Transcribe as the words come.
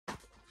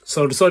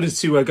So I decided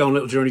to go on a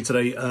little journey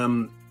today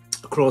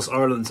across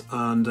Ireland,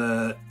 and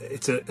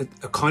it's a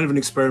kind of an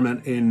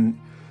experiment in,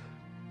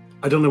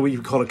 I don't know what you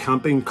would call it,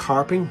 camping,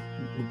 carping?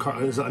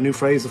 Is that a new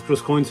phrase I've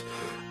just coined?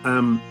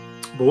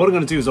 But what I'm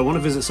going to do is I want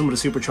to visit some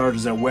of the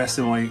superchargers out west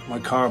in my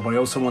car, but I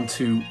also want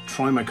to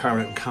try my car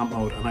out in camp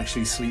mode and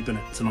actually sleep in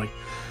it tonight.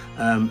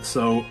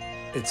 So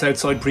it's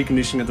outside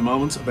preconditioning at the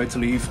moment, about to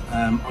leave.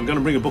 I'm going to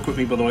bring a book with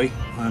me, by the way.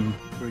 I'm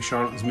very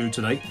charlatan's mood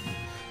today,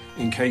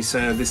 in case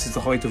this is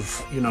the height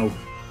of, you know,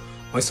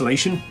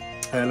 isolation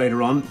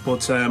later on.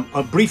 But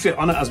I'll brief it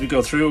on it as we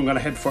go through. I'm going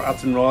to head for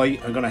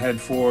Athenry, I'm going to head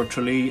for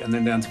Tralee and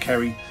then down to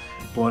Kerry.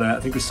 But I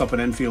think we'll stop at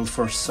Enfield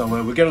first. So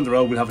we'll get on the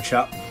road, we'll have a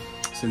chat.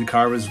 So the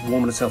car is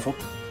warming itself up,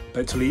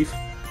 about to leave,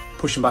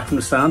 pushing back from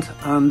the stand.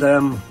 And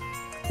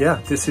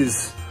yeah, this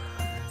is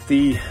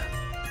the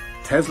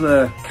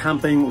Tesla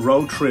camping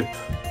road trip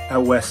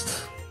out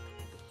west.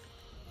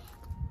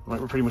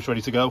 Right, we're pretty much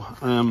ready to go.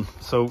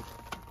 So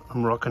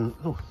I'm rocking,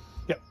 oh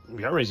yeah,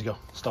 we are ready to go,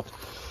 stopped.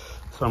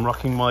 So I'm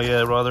rocking my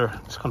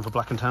it's kind of a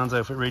black and tans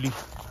outfit really.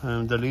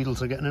 The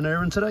Lidls are getting an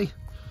errand today.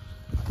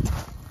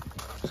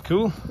 It's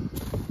cool.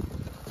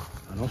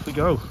 And off we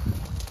go.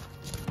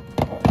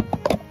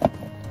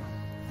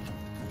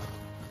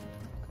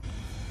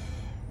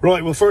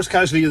 Right, well, first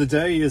casualty of the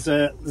day is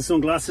the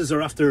sunglasses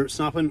are after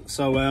snapping,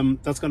 so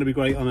that's going to be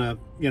great on a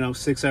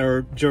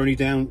 6-hour journey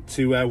down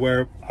to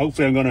where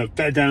hopefully I'm going to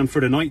bed down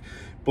for the night.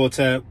 But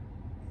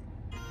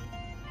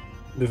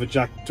with a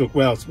Jack Duck,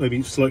 well, it's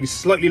maybe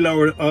slightly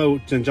lower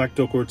than Jack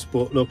Duckworth's,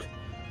 but look,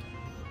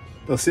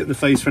 they'll sit in the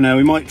face for now.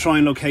 We might try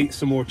and locate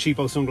some more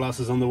cheapo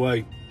sunglasses on the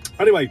way.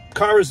 Anyway,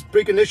 car is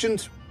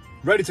preconditioned,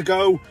 ready to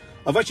go.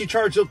 I've actually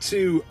charged up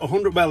to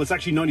 100, well, it's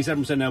actually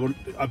 97% now, but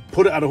I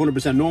put it at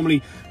 100%.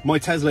 Normally, my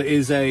Tesla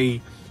is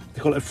they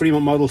call it a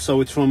Fremont model,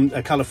 so it's from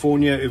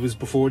California. It was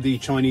before the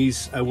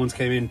Chinese ones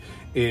came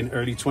in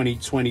early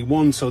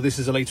 2021, so this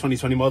is a late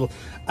 2020 model.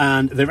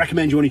 And they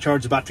recommend you only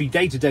charge the battery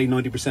day to day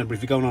 90%, but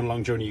if you're going on a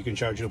long journey, you can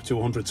charge it up to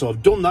 100. So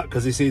I've done that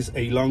because this is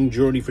a long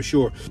journey for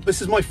sure.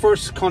 This is my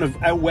first kind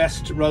of out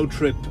west road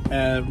trip,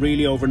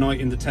 really overnight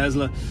in the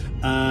Tesla.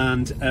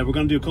 And we're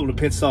going to do a couple of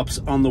pit stops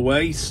on the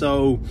way.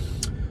 So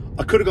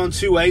I could have gone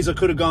two ways. I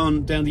could have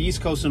gone down the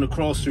east coast and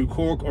across through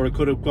Cork, or I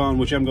could have gone,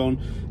 which I'm going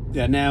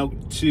now,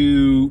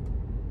 to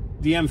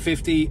the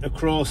M50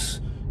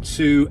 across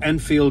to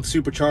Enfield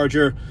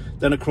Supercharger,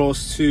 then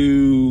across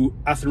to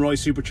Athenry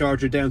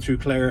Supercharger, down through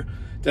Clare,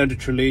 down to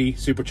Tralee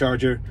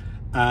Supercharger.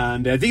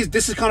 And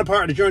this is kind of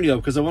part of the journey though,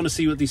 because I want to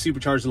see what these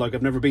superchargers are like.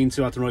 I've never been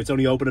to Athenry. It's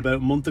only opened about a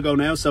month ago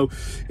now, so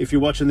if you're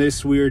watching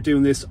this, we're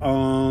doing this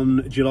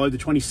on July the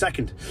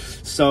 22nd.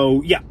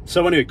 So yeah,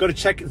 so anyway, got to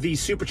check the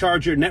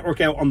supercharger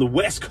network out on the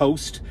west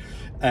coast,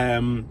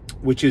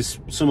 which is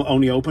somewhat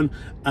only open.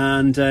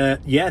 And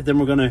yeah, then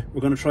we're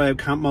gonna try out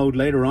camp mode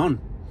later on.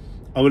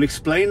 I will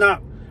explain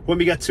that when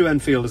we get to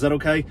Enfield. Is that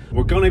okay?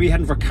 We're going to be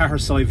heading for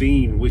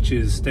Cahersiveen, which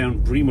is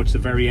down pretty much the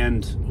very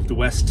end of the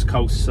west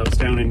coast, so it's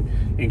down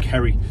in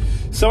Kerry.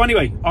 So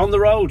anyway, on the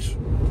road.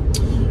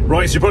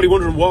 Right, so you're probably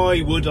wondering,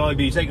 why would I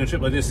be taking a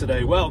trip like this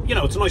today? Well, you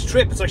know, it's a nice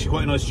trip. It's actually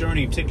quite a nice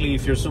journey, particularly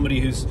if you're somebody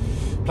who's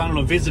planning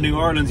on visiting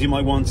Ireland. You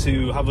might want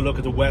to have a look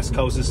at the west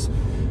coast. It's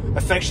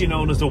affectionately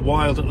known as the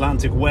Wild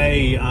Atlantic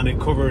Way, and it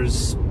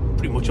covers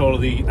pretty much all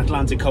of the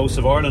Atlantic coast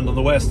of Ireland on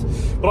the west.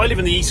 But I live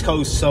in the east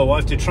coast, so I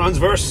have to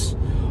transverse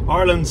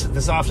Ireland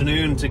this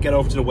afternoon to get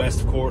over to the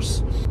west, of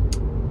course.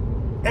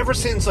 Ever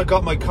since I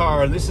got my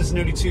car, and this is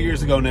nearly 2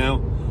 years ago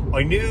now,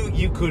 I knew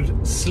you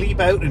could sleep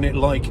out in it,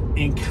 like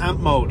in camp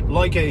mode,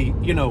 like a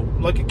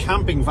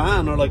camping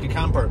van or like a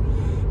camper.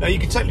 Now you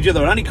can technically do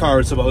that on any car,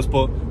 I suppose,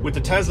 but with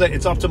the Tesla,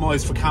 it's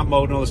optimized for camp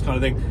mode and all this kind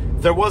of thing.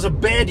 There was a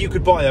bed you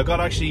could buy. I got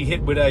actually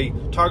hit with a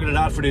targeted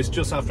ad for this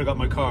just after I got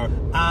my car,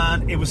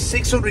 and it was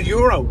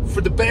 €600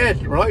 for the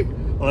bed, right?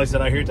 Well, I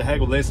said, I hear to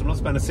haggle this. I'm not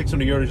spending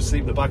 €600 to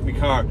sleep in the back of my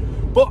car.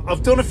 But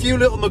I've done a few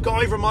little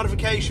MacGyver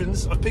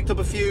modifications. I've picked up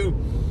a few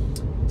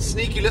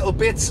sneaky little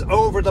bits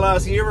over the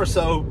last year or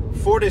so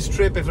for this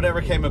trip, if it ever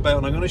came about.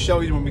 And I'm going to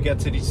show you when we get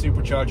to the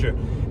supercharger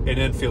in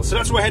Enfield. So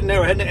that's where we're heading now.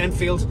 We're heading to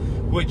Enfield,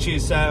 which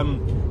is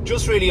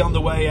just really on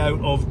the way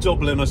out of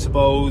Dublin, I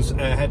suppose,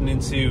 heading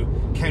into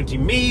County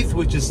Meath,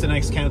 which is the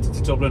next county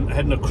to Dublin,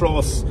 heading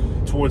across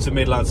towards the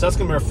Midlands. So that's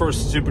going to be our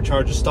first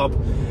supercharger stop,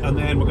 and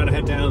then we're going to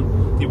head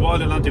down the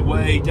Wild Atlantic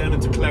Way, down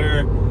into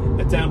Clare,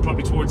 down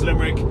probably towards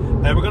Limerick.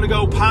 We're going to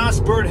go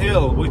past Bird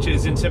Hill, which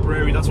is in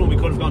Tipperary. That's one we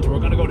could have gone to. We're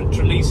going to go to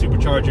Tralee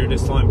Supercharger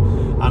this time,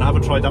 and I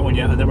haven't tried that one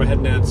yet. And then we're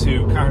heading down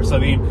to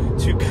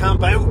Cahersiveen to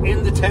camp out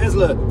in the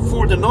Tesla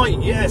for the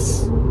night.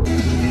 Yes.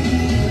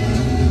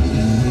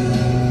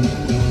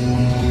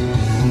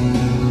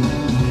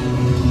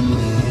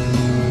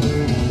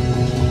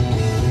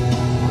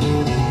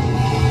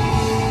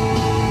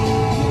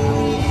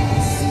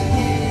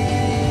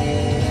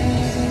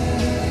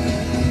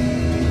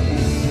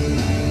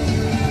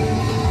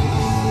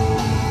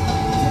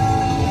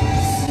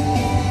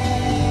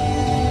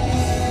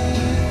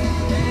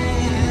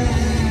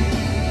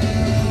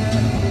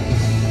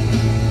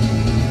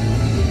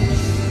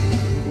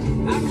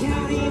 I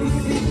can't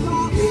even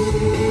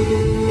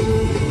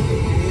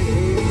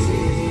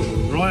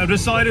Right, I've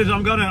decided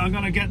I'm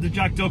gonna get the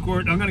Jack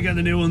Duckworth. I'm gonna get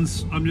the new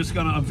ones. I'm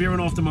veering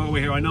off the motorway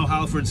here. I know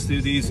Halfords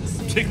do these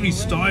particularly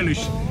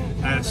stylish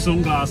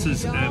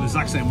sunglasses, the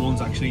exact same ones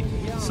actually.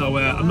 So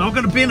I'm not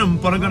gonna bin them,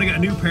 but I'm gonna get a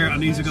new pair,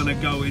 and these are gonna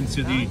go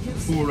into the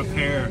for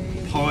repair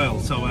pile.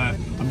 So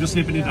I'm just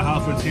nipping into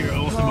Halfords here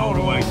off the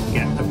motorway to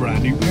get a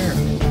brand new pair.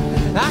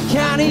 I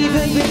can't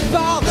even be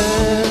bothered.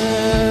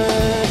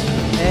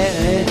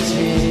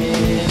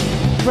 Energy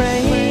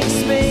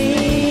breaks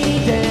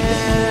me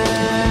down.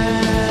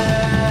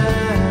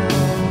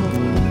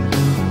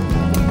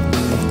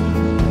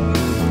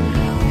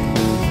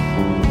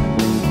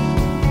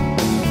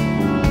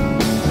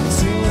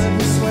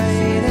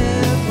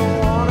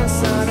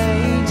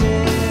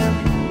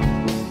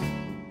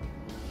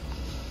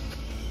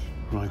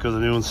 Right, got the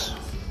new ones.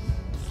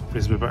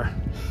 Please be better.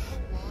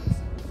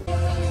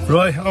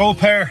 Right, old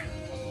pair.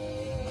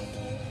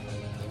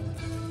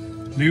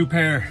 New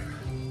pair.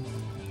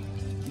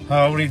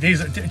 Oh,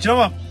 these. Do you know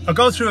what? I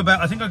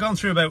think I've gone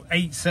through about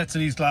 8 sets of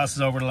these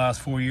glasses over the last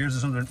 4 years or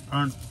something.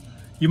 And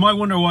you might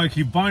wonder why I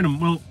keep buying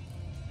them. Well,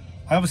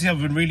 I obviously have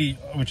been really,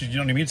 which you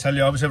don't need me to tell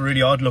you, I obviously have a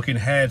really odd looking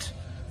head.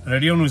 And they're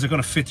the only ones that are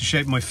going to fit the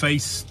shape of my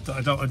face.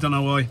 I don't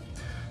know why.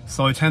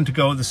 So I tend to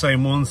go with the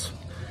same ones.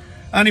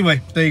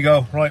 Anyway, there you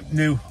go. Right,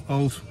 new,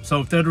 old.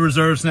 So they're the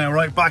reserves now.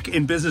 Right, back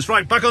in business.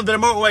 Right, back onto the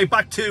motorway.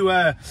 Back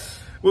to,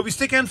 will we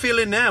stick Enfield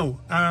in now?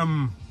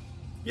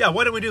 Yeah,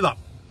 why don't we do that?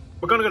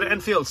 We're going to go to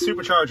Enfield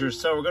Superchargers.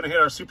 So we're going to hit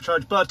our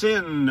Supercharge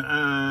button.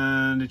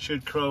 And it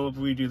should crow up.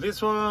 We do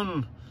this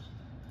one.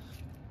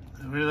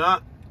 Get rid of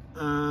that.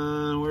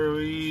 Where are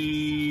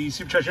we?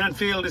 Supercharger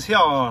Enfield is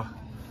here.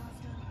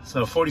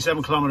 So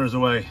 47 kilometers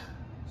away.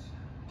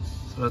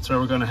 So that's where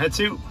we're going to head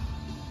to.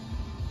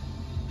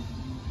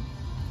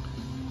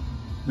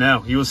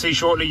 Now, you will see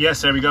shortly, yes,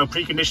 there we go,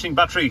 preconditioning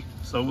battery.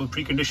 So we'll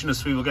precondition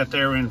us, we will get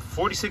there in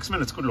 46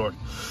 minutes, good lord.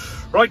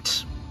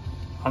 Right,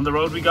 on the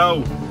road we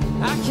go.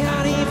 I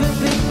can't even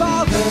be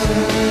bothered.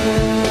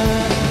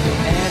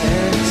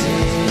 Energy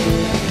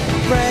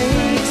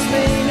breaks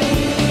me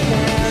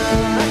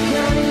down. I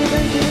can't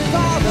even be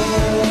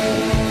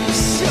bothered.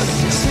 Shut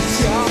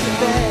your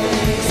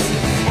face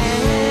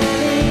anyway.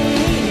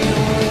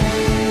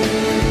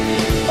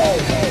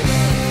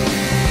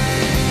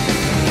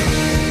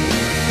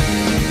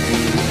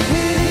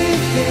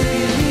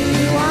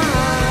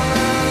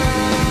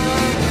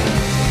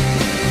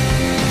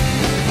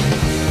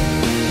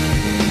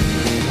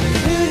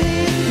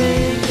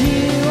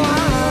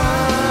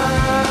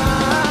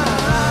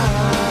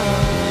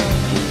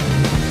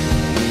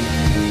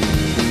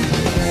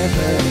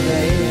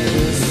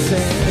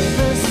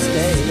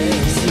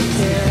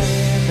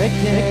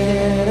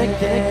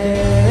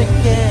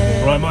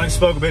 Right, mine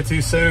spoke a bit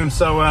too soon,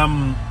 so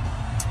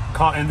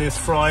caught in this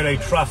Friday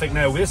traffic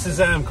now. This is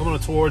coming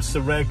up towards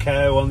the Red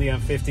Cow on the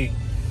M50.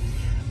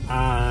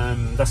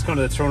 That's kind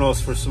of the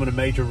turn-offs for some of the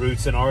major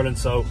routes in Ireland,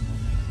 so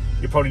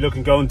you're probably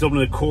looking going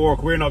Dublin to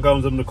Cork. We're not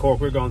going Dublin to Cork,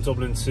 we're going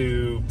Dublin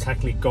to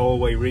technically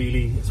Galway,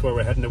 really. It's where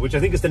we're heading, which I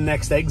think is the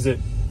next exit.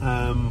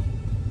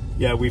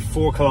 Yeah, we've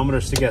 4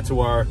 kilometers to get to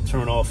our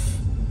turn-off,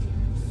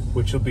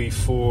 which will be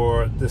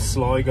for the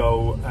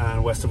Sligo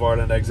and West of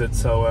Ireland exit.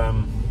 So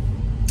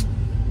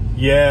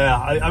yeah,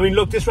 I mean,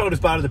 look, this road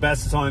is bad at the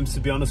best of times, to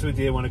be honest with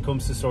you, when it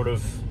comes to sort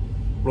of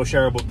rush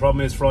hour, but the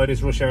problem is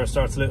Friday's rush hour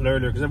starts a little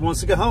earlier because everyone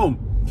wants to get home.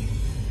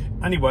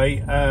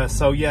 Anyway,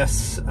 so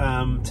yes,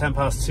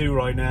 2:10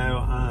 right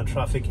now, and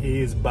traffic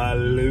is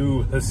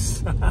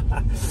baloos.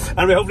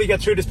 And we hopefully get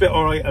through this bit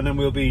all right, and then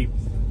we'll be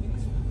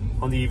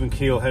on the even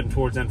keel heading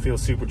towards Enfield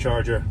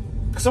Supercharger,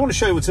 because I want to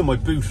show you what's in my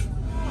boot.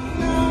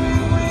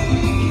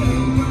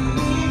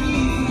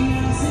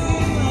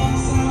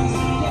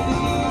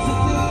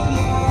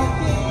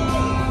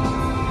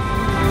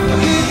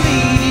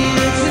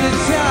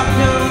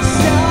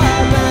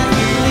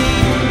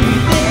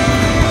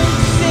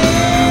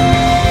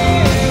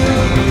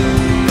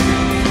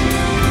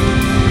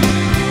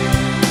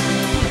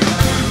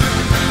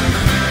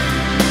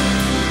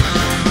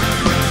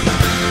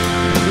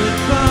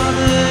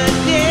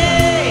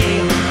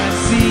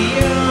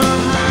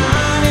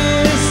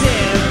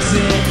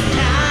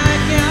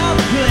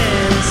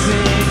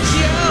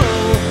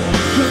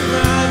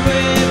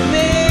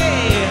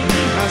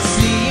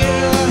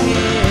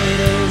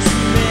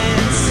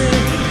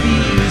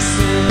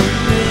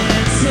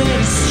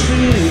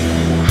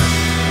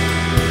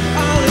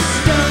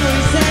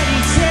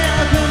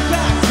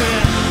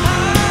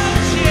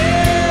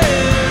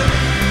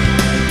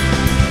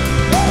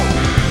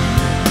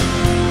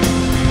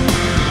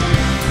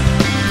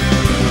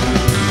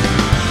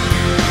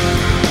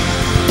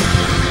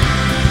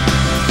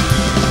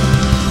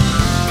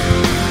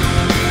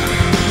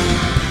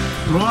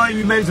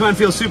 Made to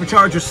Enfield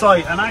Supercharger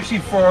site, and actually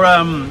for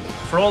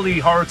all the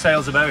horror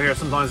tales about here,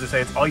 sometimes they say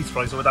it's ICE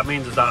price. So what that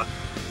means is that,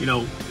 you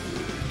know,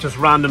 just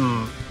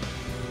random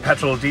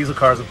petrol diesel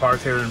cars are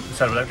parked here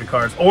instead of electric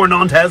cars, or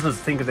non-Teslas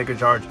thinking they could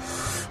charge.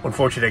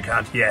 Unfortunately they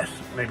can't yet.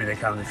 Maybe they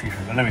can in the future.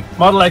 But anyway,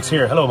 Model X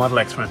here. Hello Model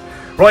X friend.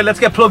 Right, let's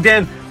get plugged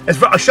in.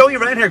 I'll show you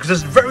around here because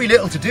there's very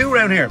little to do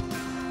around here.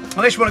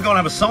 Unless you want to go and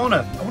have a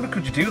sauna. I wonder,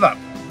 could you do that?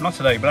 Not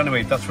today, but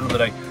anyway, that's for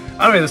another day.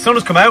 Anyway, the sun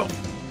has come out,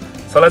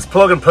 so let's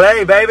plug and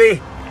play,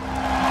 baby.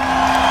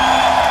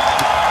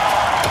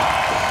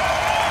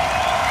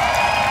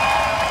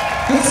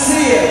 Good to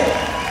see you.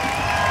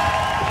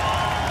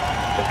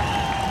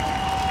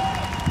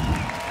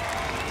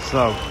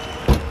 So,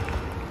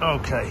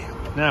 okay.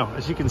 Now,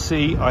 as you can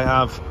see, I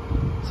have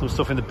some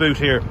stuff in the boot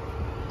here.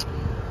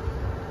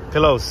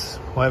 Pillows.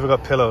 Why have I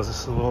got pillows?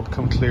 This will all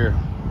become clear.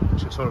 I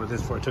should have thought about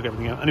this before I took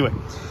everything out. Anyway,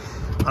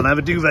 and I have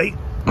a duvet,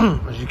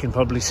 as you can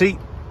probably see.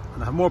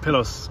 And I have more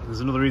pillows.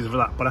 There's another reason for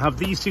that. But I have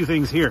these two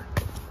things here.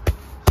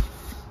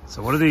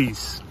 So what are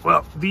these?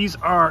 Well, these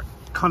are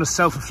kind of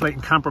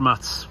self-inflating camper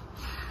mats.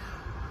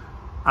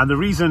 And the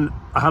reason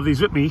I have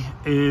these with me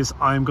is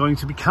I'm going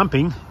to be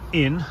camping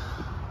in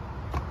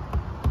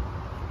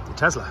the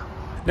Tesla.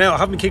 Now, I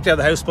haven't been kicked out of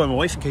the house by my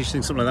wife in case you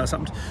think something like that's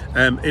happened.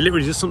 It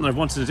literally is just something I've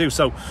wanted to do.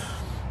 So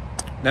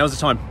now's the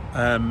time.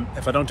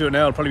 If I don't do it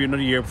now, it'll probably be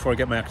another year before I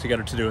get my act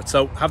together to do it.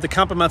 So have the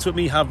camper mats with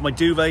me, have my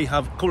duvet,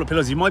 have a couple of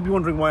pillows. You might be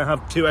wondering why I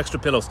have 2 extra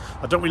pillows.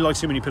 I don't really like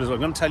too many pillows. I'm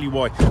going to tell you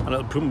why, and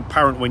it'll become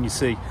apparent when you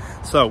see.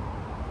 So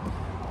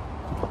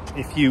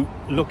if you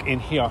look in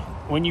here,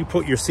 when you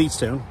put your seats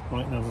down,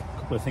 right now a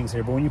couple of things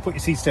here, but when you put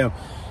your seats down,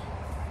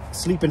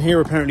 sleeping here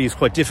apparently is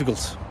quite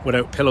difficult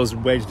without pillows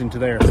wedged into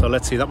there. So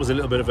let's see, that was a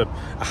little bit of a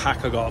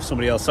hack I got off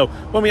somebody else. So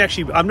when we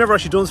actually, I've never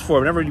actually done this before,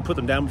 I've never really put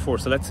them down before,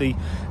 so let's see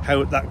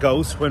how that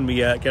goes when we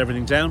get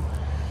everything down.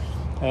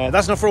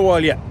 That's not for a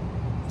while yet.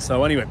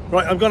 So anyway,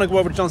 right, I'm going to go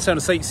over to Johnstown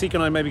and see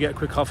can I maybe get a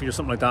quick coffee or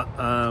something like that.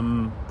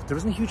 There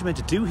isn't a huge amount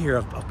to do here.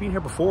 I've been here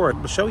before.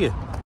 I'll show you.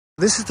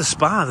 This is the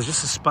spa. There's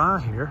just a spa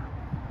here.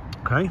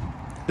 Okay.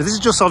 Now this is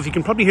just off, you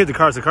can probably hear the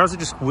cars. The cars are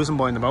just whizzing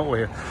by in the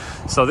motorway here.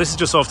 So this is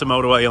just off the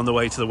motorway on the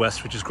way to the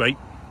west, which is great.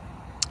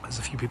 There's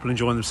a few people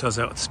enjoying themselves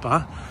out at the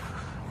spa.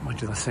 Might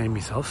do the same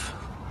myself.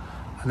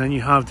 And then you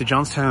have the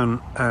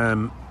Johnstown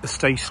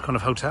estate kind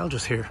of hotel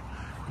just here,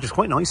 which is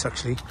quite nice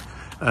actually.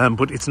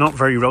 But it's not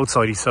very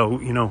roadsidey,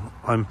 so you know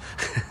I'm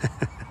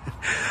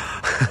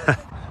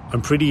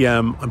I'm pretty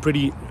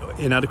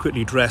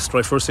inadequately dressed.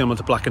 Right, firstly I'm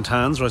onto black and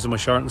tans. Right, so my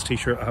Shartons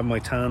t-shirt, I have my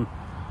tan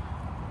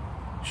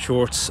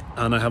shorts,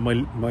 and I have my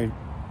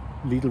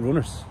Lidl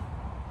runners.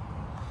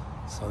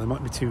 So they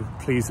might be too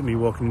pleased at me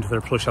walking into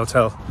their plush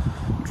hotel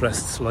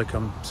dressed like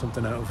I'm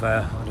something out of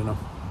I don't know,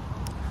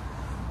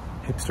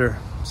 hipster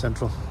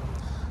central.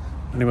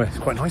 Anyway, it's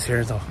quite nice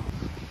here though.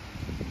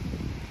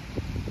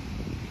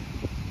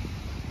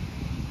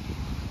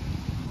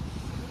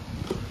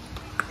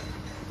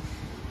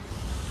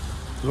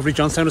 Lovely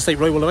Johnstown estate.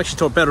 Right, well, I've actually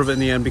thought better of it in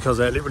the end because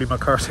literally my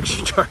car's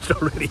actually charged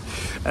already.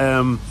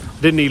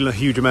 Didn't need a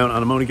huge amount,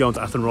 and I'm only going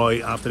to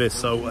Athenry after this,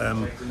 so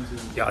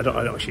yeah, I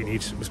don't actually need,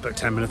 it's about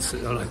 10 minutes.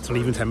 It's not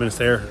even 10 minutes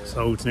there,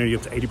 so it's nearly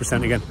up to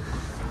 80% again.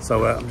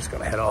 So I'm just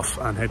going to head off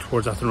and head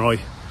towards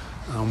Athenry,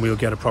 and we'll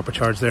get a proper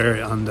charge there.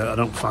 And I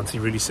don't fancy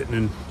really sitting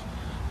in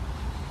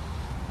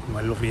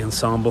my lovely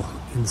ensemble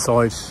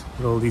inside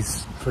with all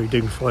these very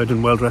dignified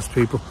and well-dressed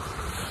people.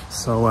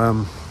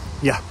 So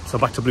yeah, so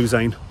back to Blue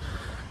Zane.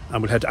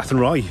 And we'll head to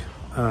Athenry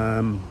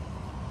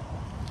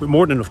with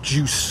more than enough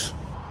juice.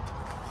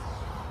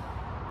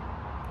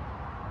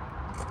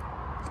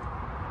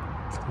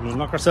 We'll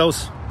unlock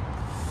ourselves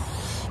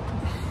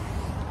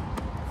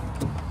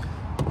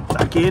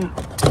back in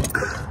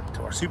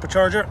to our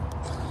supercharger.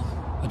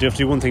 I do have to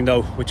do one thing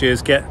though, which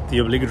is get the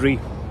obligatory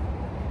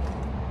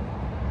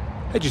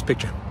Hedges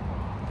picture.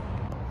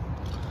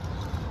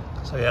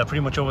 So yeah, I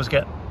pretty much always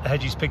get a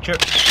Hedges picture.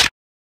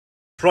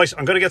 Right,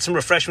 I'm going to get some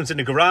refreshments in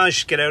the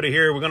garage, get out of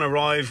here. We're going to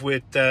arrive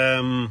with,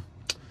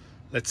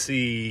 let's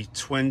see,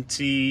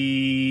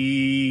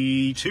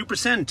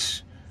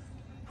 22%,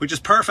 which is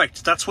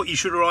perfect. That's what you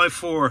should arrive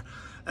for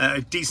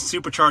a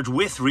decent supercharge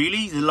with,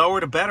 really. The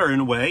lower the better in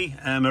a way.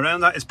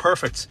 Around that is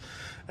perfect.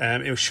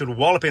 It should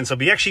wallop in. So I'll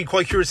be actually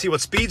quite curious to see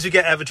what speeds we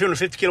get out of a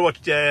 250 kilowatt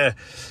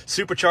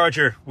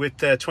supercharger with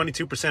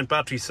 22%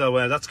 battery.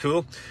 So that's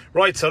cool.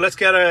 Right, so let's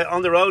get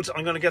on the road.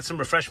 I'm going to get some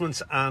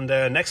refreshments, and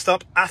next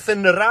stop,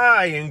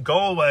 Athenry in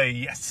Galway.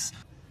 Yes.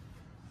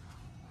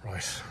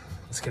 Right,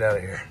 let's get out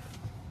of here.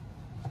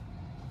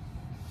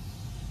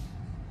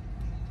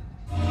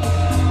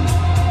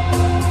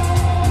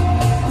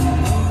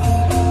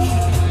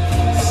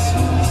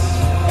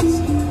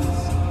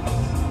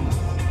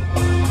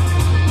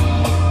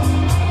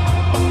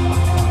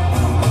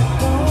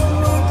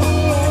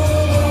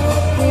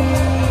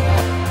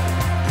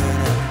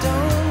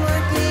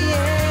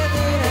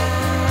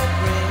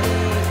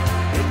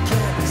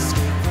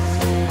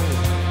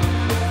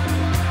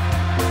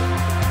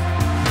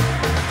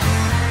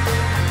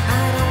 I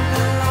don't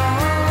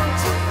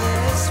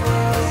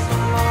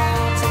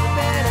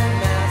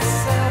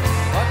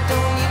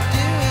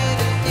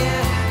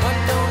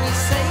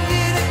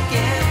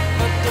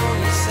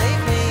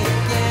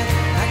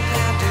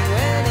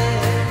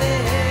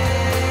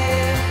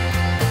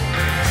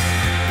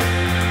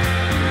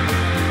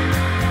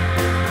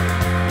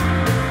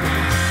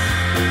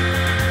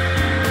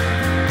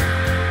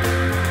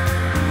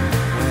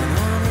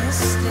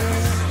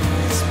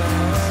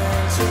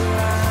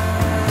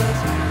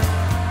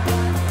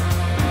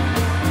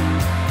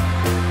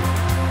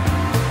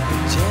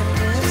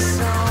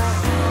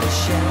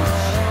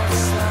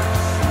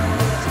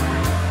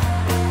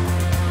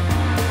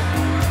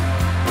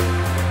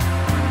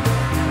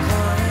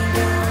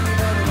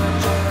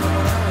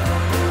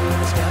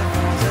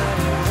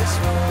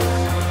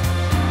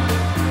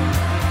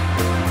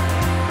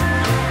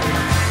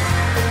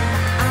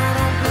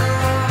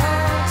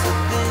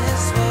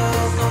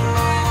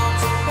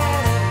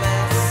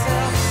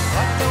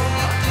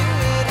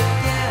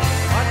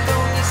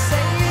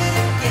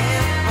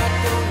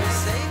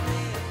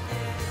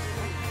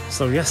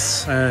So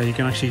yes, you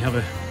can actually have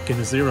a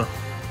Guinness Zero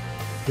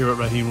here at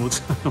Raheen Woods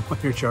while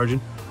you're charging,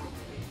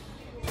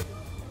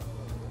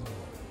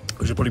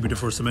 which will probably be the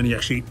first of many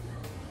actually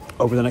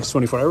over the next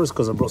 24 hours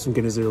because I brought some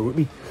Guinness Zero with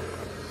me.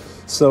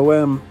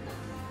 So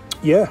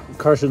yeah,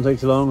 car shouldn't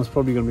take too long. It's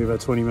probably going to be about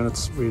 20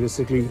 minutes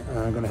realistically.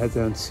 I'm going to head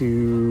down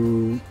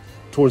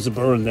towards the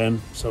Burren then,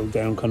 so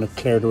down kind of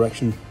Clare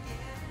direction,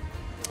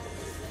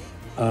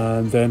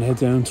 and then head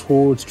down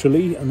towards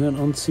Tralee and then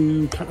on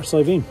to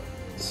Cahersiveen.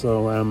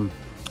 So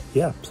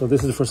yeah, so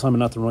this is the first time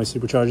in Athenry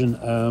Supercharging.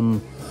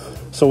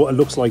 So what it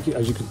looks like,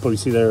 as you can probably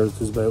see there,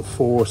 there's about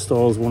 4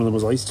 stalls. One of them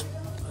was iced.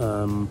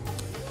 There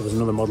was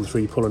another Model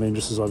 3 pulling in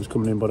just as I was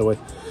coming in, by the way.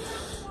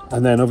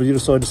 And then over the other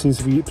side there seems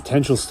to be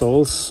potential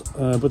stalls,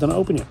 but they're not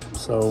open yet.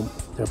 So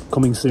they're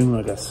coming soon,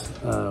 I guess.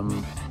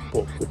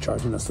 But with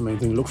charging, that's the main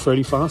thing. It looks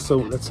fairly fast, so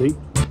let's see.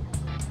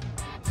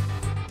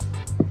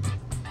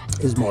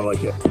 It's more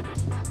like it.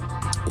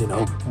 You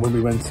know, when we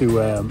went to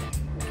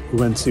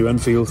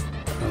Enfield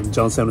and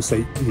Johnstown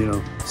Estate, you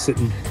know,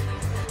 sitting,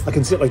 I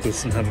can sit like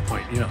this and have a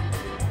pint, you know.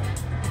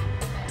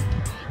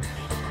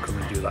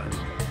 Couldn't really do that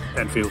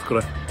in Enfield,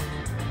 could I?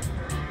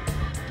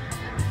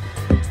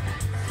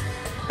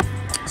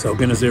 So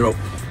Guinness Zero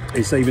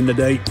is saving the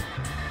day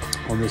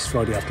on this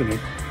Friday afternoon.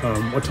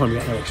 What time are we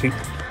at now actually?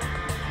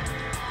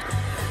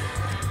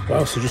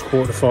 Wow, so just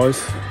 4:45.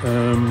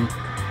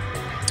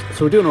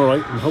 So we're doing all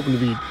right. I'm hoping to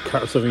be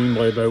Cahersiveen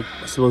by about,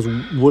 I suppose,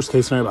 worst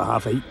case scenario,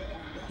 about 8:30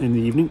 in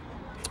the evening.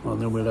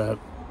 And then we'll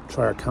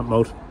try our camp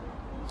mode.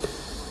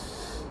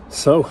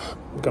 So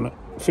I'm gonna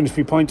finish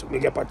my pint, we'll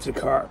get back to the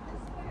car,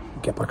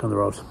 get back on the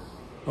road.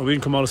 Well, we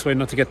didn't come all this way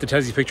not to get the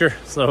Tessie picture,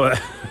 so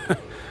right,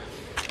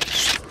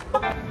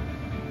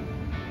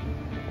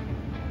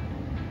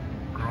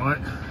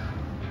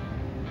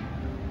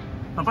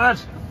 not bad.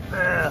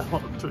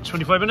 What,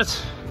 25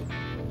 minutes?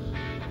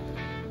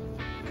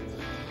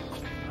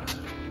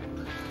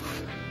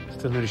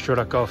 Still really sure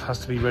that Golf has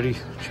to be ready,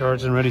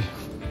 charged and ready.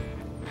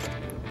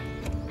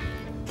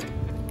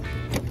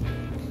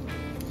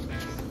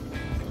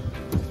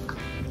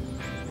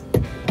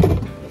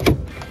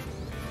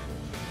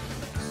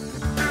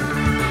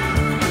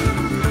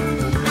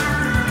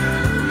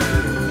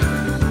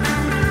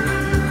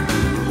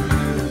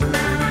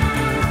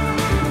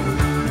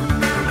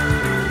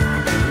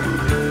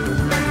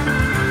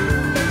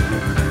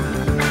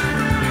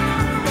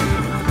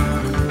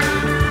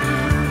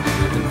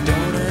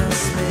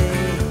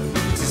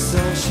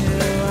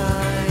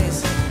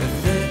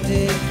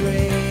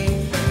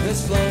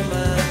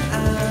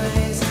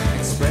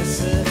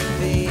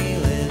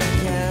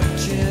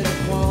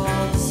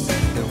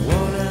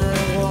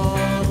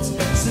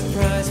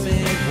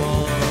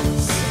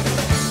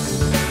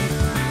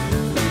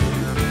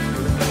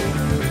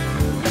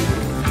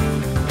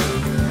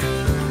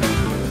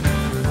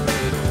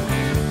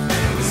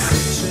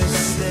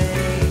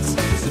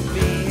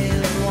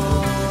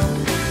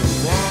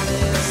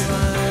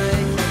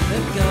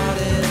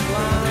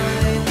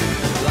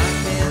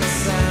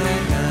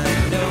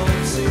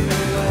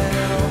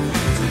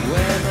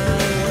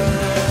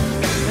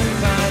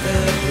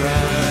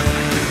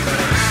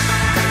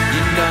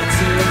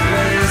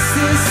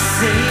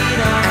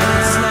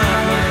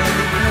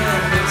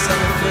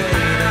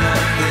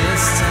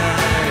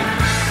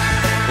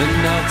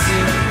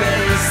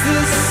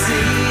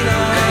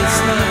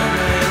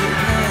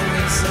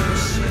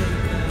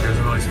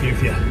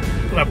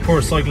 That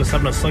poor cyclist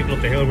having to cycle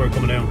up the hill we're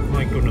coming down.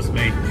 My goodness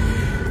me.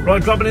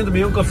 Right, dropping into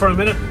my uncle for a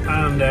minute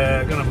and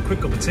gonna have a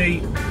quick cup of tea,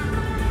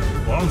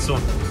 want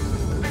some,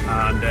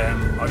 and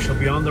I shall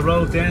be on the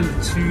road then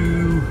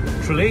to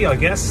Tralee, I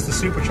guess, to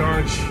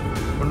supercharge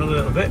for another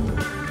little bit.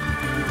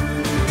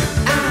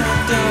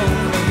 I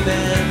don't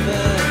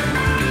remember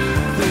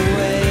the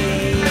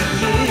way it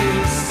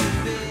used to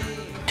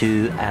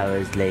be. 2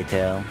 hours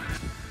later.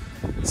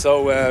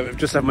 So I've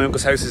just left my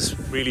uncle's house. Is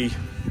really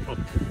up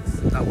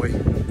that way,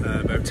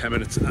 about 10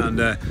 minutes,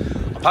 and I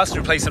passed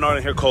through a place in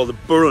Ireland here called the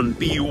Burren,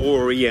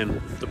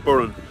 B-U-R-E-N, the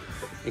Burren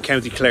in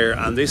County Clare,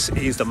 and this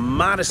is the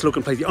maddest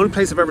looking place. The only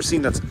place I've ever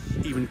seen that's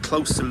even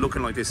close to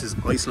looking like this is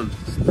Iceland.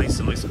 It's a place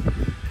in Iceland,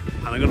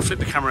 and I'm going to flip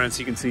the camera around so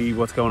you can see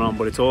what's going on,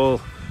 but it's all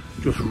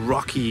just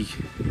rocky,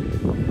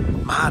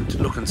 mad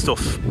looking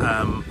stuff,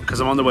 because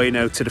I'm on the way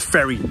now to the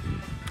ferry.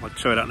 I'll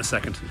show you that in a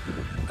second.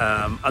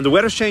 And the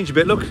weather's changed a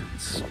bit. Look,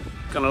 it's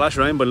gonna lash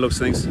around by the looks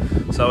of things.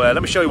 So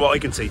let me show you what I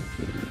can see.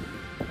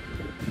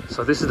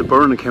 So this is the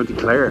Burren in County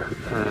Clare.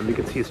 You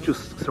can see it's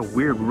just sort of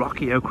weird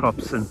rocky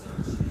outcrops and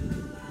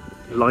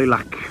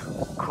lilac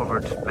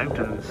covered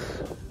mountains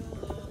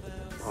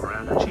all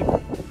around actually.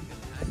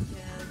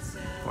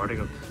 Where are they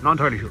going? Not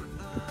entirely sure.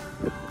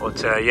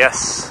 But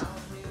yes,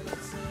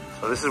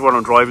 so this is what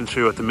I'm driving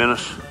through at the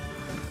minute,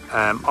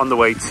 on the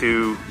way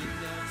to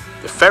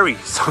the ferry.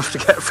 So I have to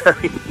get a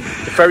ferry.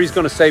 The ferry's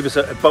going to save us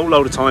a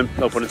boatload of time,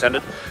 no pun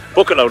intended,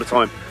 bucket load of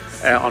time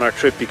on our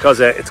trip, because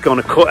it's going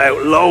to cut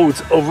out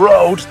loads of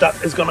road that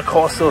is going to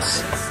cost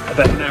us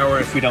about an hour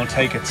if we don't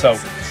take it. So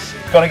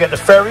going to get the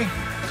ferry.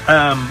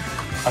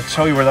 I'll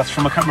show you where that's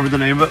from. I can't remember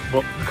the name of it,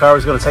 but the car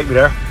is going to take me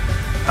there.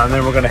 and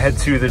then we're going to head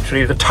to the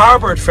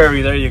Tarbert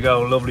Ferry. There you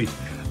go, lovely.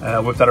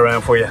 Whip that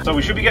around for you. So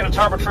we should be getting to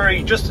Tarbert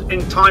Ferry just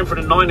in time for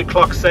the 9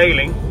 o'clock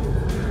sailing.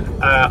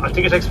 I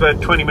think it takes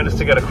about 20 minutes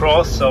to get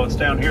across, so it's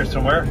down here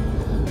somewhere.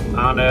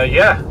 And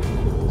yeah,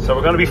 so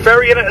we're going to be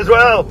ferrying it as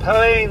well.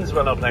 Planes,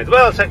 well, not planes,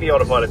 well, technically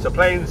autopilot, so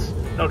planes,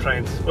 no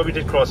trains. Well, we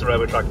did cross the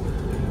railway track.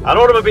 And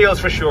automobiles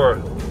for sure,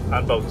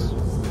 and boats.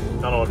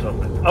 Not all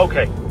talking about.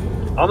 Okay,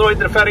 on the way to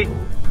the ferry.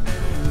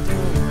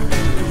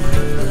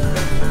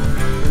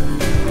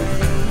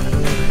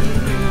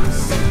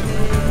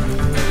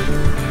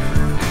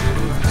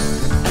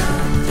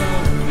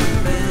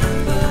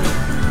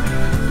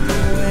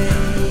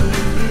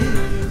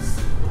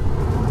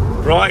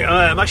 Right,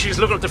 I'm actually just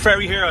looking at the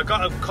ferry here. I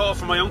got a call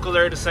from my uncle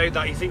there to say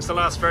that he thinks the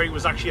last ferry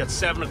was actually at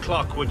 7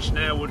 o'clock, which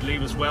now would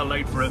leave us well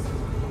late for it.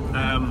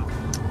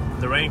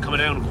 The rain coming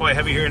down quite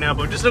heavy here now,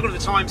 but I'm just looking at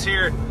the times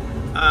here,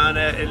 and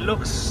it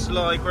looks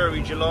like, where are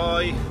we,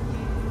 July?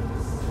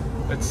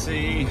 Let's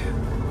see,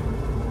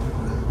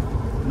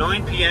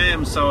 9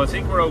 PM, so I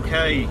think we're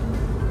okay.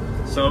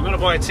 So I'm going to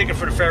buy a ticket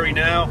for the ferry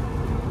now,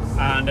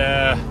 and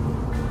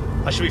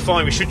I should be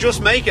fine. We should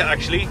just make it,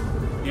 actually.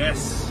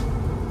 Yes.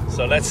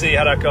 So let's see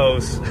how that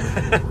goes.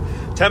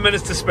 10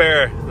 minutes to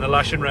spare in the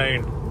lashing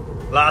rain.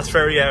 Last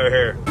ferry out of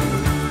here.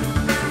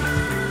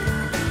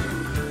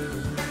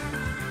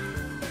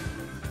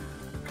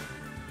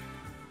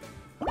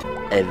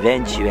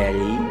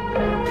 Eventually.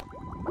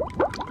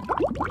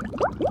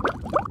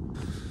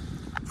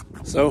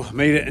 So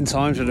made it in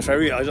time to the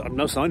ferry. I have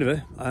no sign of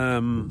it,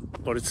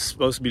 but it's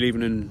supposed to be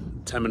leaving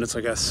in 10 minutes,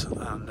 I guess,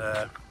 and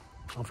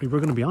hopefully we're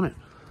going to be on it.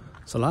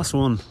 So last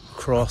one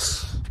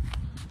across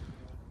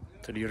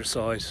to the other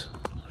side.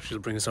 She'll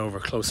bring us over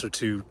closer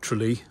to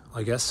Tralee,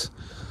 I guess.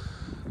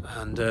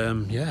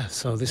 And yeah,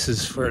 so this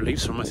is where it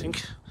leaves from, I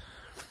think.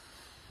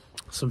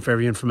 Some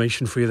ferry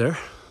information for you there.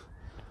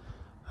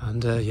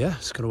 And yeah,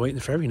 it's going to wait in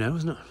the ferry now,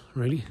 isn't it?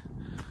 Really?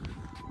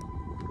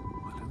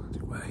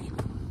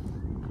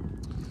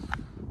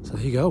 So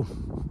there you go.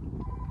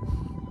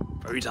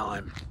 Ferry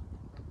time.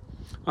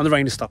 And the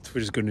rain has stopped,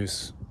 which is good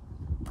news.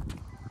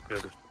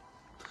 Real good.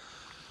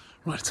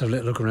 Right, let's have a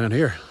little look around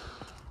here.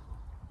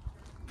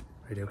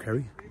 Radio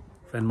Kerry.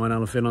 Friend of mine,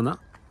 Alan Finn, on that.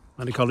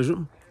 Any college with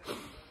him.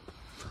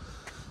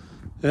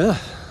 Yeah.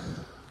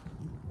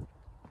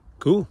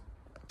 Cool.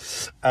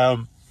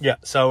 Yeah,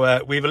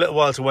 so we have a little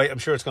while to wait. I'm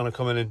sure it's going to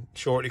come in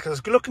shortly, because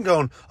it's looking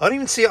going, I don't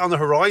even see it on the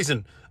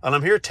horizon, and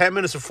I'm here 10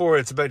 minutes before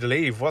it's about to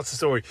leave. What's the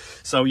story?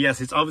 So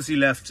yes, it's obviously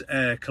left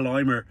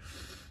Kenmare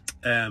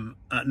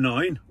at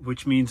 9,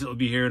 which means it'll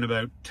be here in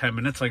about 10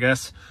 minutes, I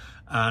guess,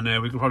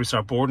 and we can probably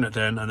start boarding it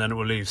then, and then it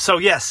will leave. So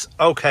yes,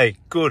 okay,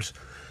 good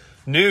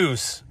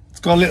news.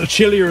 It's got a little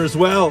chillier as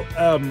well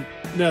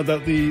now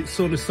that the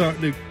sun is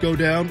starting to go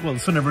down. Well, the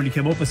sun never really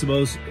came up, I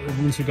suppose,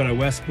 once we got out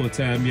west, but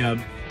yeah,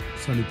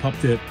 suddenly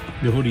popped the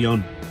hoodie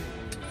on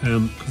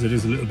because it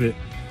is a little bit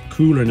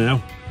cooler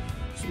now.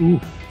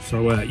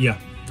 So yeah,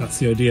 that's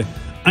the idea.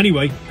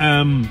 Anyway,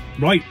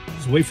 right,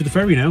 let's wait for the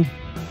ferry now.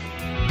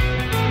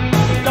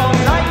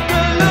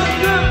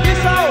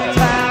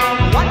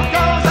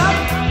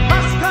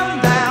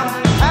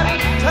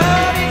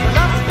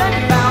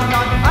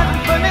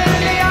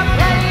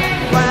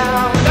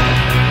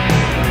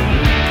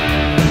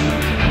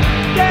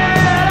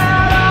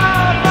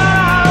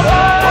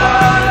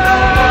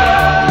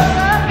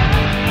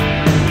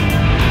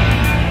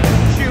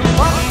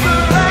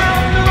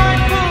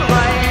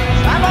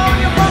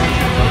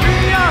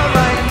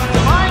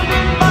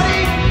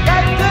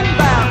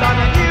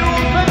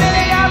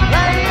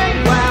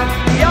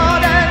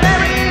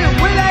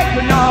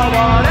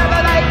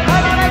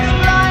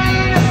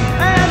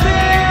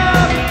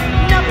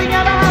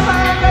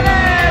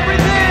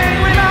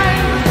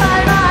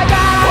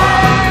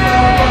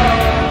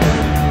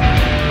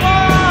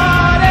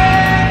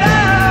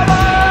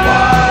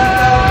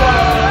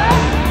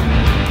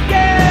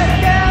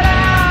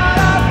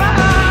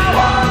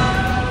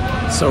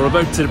 So we're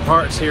about to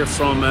depart here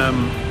from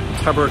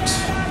Tarbert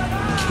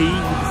Quay,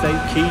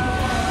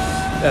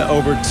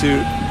 over to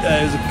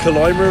is it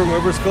Kenmare,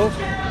 whatever it's called.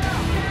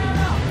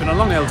 Been a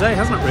long old day,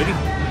 hasn't it, really?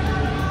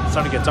 It's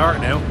starting to get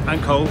dark now,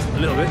 and cold a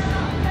little bit.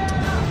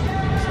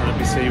 So let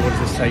me see, what does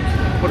this take?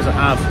 What does it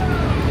have?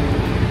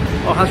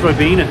 Oh, it has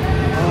Ribena.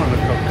 Oh, and a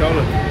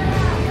Coca-Cola.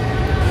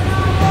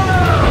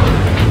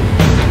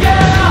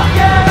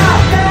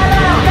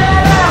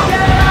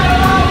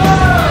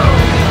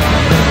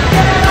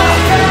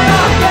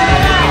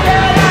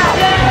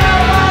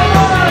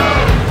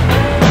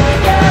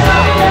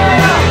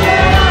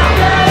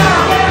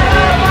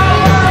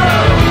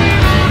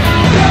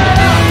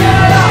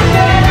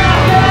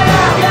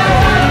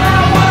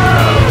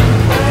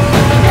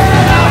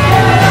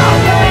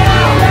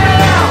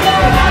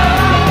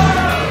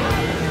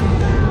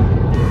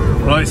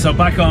 Right, so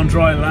back on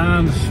dry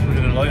land. We're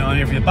doing a light on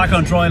here for you. Back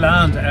on dry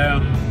land,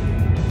 and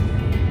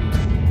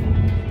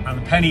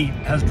the penny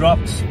has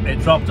dropped. It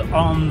dropped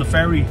on the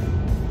ferry,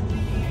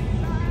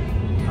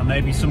 and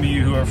maybe some of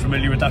you who are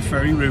familiar with that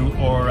ferry route,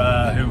 or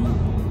who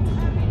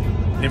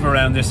live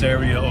around this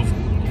area of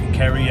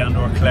Kerry and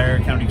or Clare,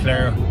 County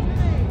Clare,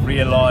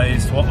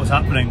 realised what was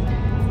happening.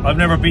 I've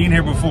never been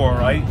here before,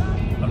 right?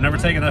 I've never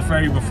taken that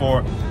ferry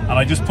before, and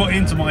I just put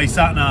into my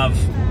sat-nav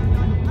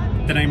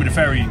the name of the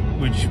ferry,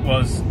 which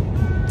was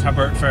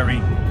Tarbert Ferry,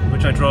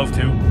 which I drove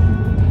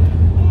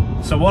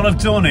to. So what I've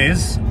done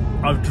is,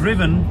 I've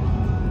driven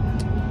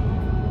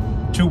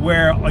to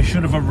where I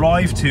should have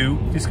arrived to.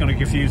 This is going to be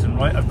confusing,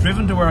 right? I've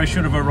driven to where I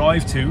should have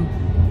arrived to,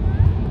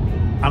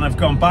 and I've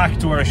gone back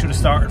to where I should have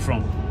started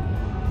from.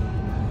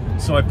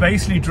 So I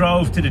basically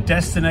drove to the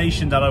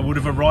destination that I would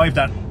have arrived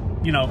at,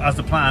 you know, as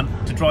the plan,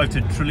 to drive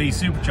to Tralee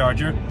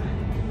Supercharger.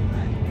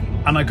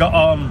 And I got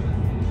on,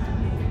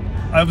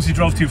 I obviously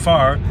drove too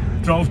far,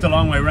 drove the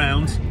long way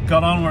round,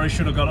 got on where I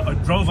should have got, I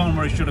drove on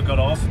where I should have got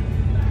off,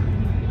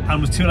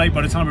 and was too late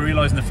by the time I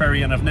realised in the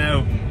ferry, and I've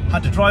now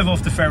had to drive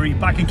off the ferry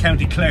back in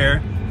County Clare,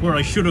 where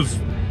I should have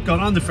got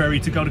on the ferry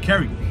to go to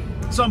Kerry.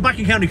 So I'm back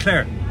in County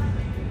Clare.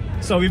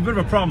 So we have a bit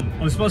of a problem.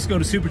 I was supposed to go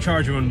to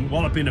Supercharger and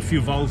wallop in a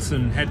few volts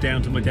and head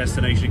down to my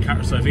destination,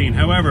 Cahersiveen.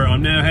 However,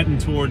 I'm now heading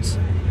towards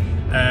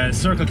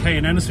Circle K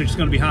in Ennis, which is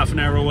going to be half an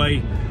hour away.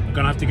 I'm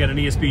going to have to get an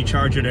ESB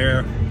charger there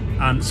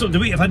and something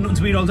to eat. I've had nothing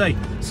to eat all day,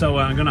 so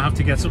I'm going to have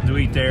to get something to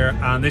eat there.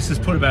 And this has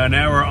put about an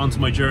hour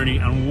onto my journey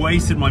and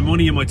wasted my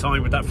money and my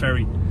time with that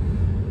ferry.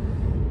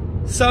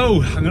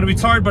 So I'm going to be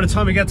tired by the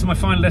time I get to my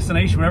final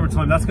destination, whatever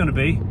time that's going to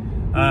be.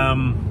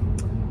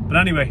 But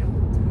anyway,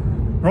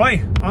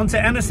 right, on to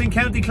Ennis in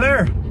County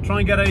Clare. Try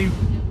and get a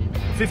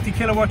 50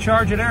 kilowatt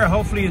charger there.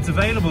 Hopefully it's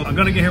available. I'm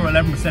going to get here with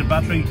 11%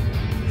 battery.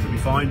 Should be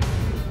fine.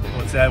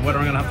 But whether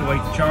I'm going to have to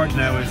wait to charge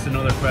now is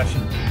another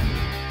question.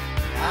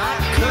 I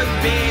could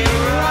be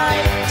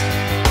right.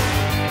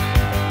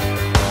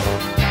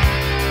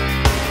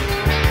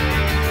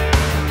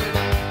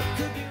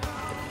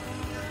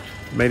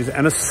 Made it to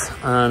Ennis,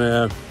 and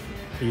I'm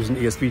using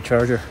ESB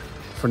charger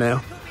for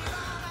now.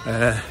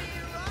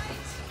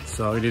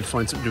 So I need to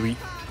find something to eat.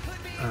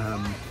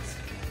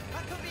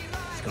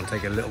 It's going to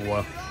take a little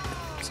while.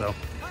 So,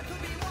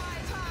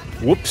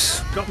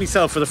 whoops! Got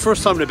myself for the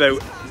first time in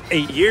about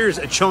 8 years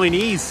a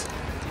Chinese.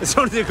 It's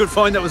the only thing I could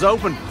find that was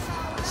open.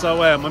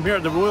 So I'm here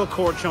at the Royal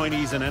Court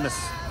Chinese in Ennis,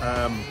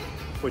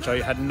 which I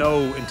had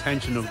no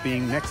intention of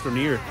being next or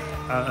near.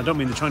 I don't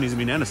mean the Chinese, I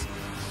mean Ennis.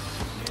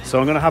 So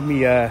I'm going to have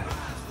me,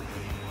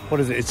 what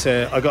is it? It's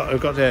I got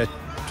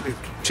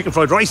chicken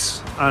fried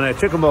rice and a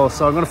chicken ball.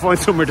 So I'm going to find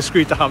somewhere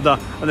discreet to have that,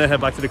 and then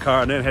head back to the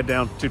car and then head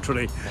down to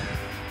Tralee.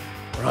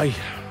 Right,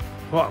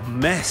 what a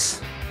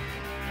mess.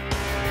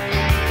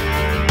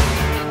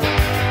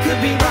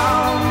 Could be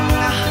wrong.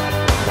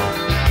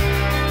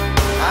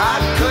 I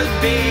could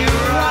be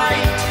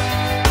right.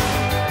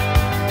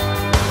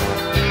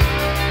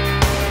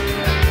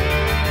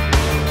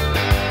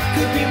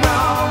 Could be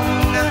wrong.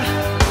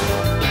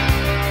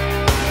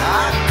 I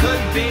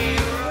could be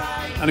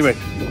right. Anyway,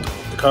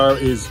 the car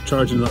is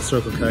charging that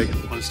Circle K.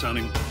 I'm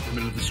standing in the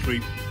middle of the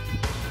street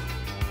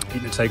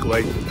eating a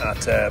takeaway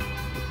at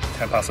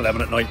 10 past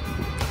 11 at night.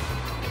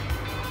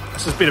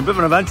 It's just been a bit of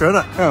an adventure,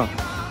 isn't it? Yeah.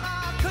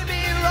 I could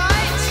be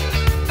right.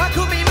 I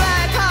could be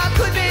black. I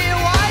could be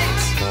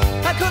white.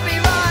 I could be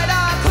right.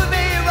 I could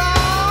be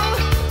wrong.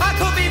 I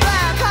could be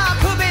black. I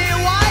could be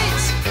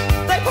white.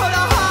 They put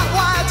a hot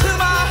wire to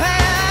my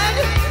head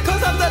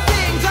 'cause of the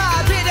things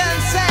I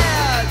didn't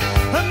said,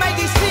 and make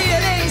these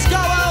feelings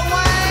go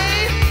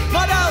away.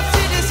 My old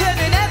citizen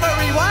in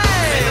every way.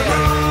 May the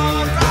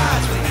road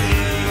rise with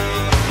you.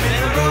 May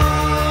the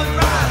road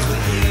rise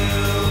with you.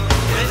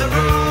 May the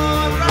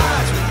road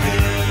rise with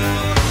you.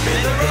 May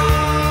the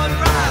road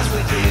rise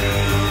with you.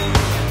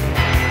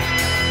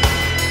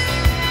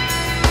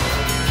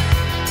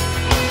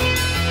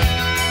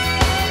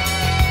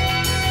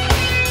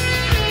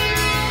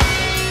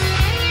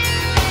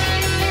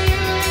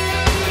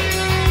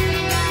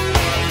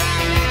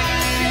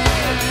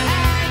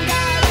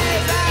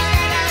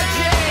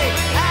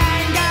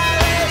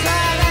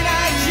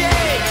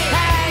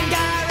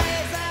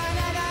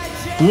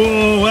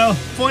 Whoa, well,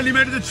 finally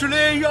made it to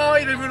Tralee. Oh,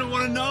 you don't even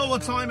want to know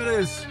what time it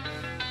is.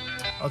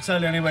 I'll tell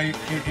you anyway,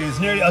 it is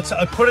nearly,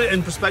 I'll put it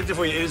in perspective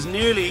for you, it is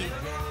nearly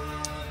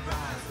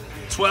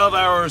 12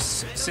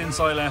 hours since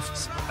I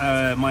left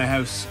my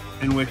house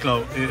in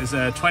Wicklow. It is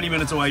 20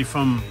 minutes away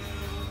from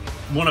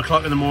 1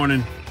 o'clock in the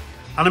morning.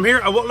 And I'm here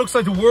at what looks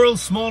like the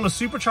world's smallest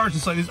supercharging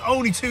site. There's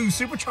only 2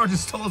 supercharging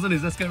stalls in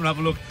it. Let's get and have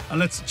a look and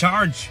let's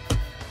charge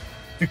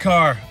the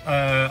car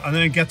and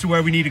then get to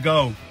where we need to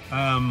go.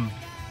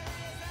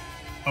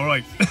 All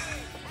right.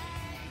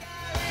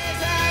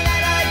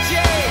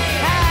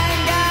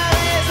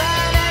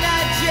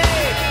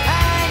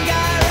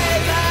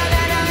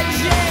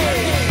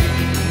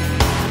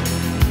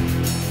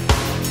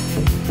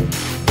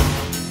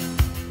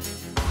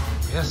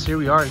 Yes, here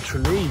we are in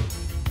Tralee,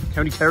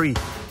 County Kerry,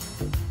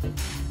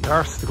 the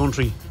arse of the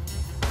country.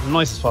 The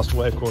nicest spot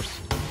away, of course.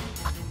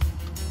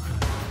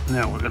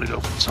 Now we're going to go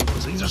for some.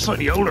 These are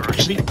slightly older,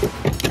 actually.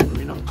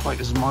 Maybe not quite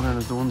as modern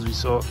as the ones we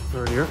saw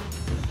earlier.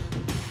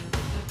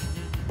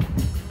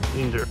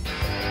 Either.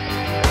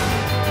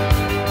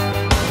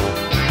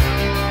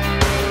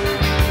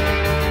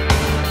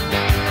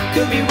 Could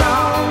could be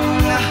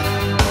wrong.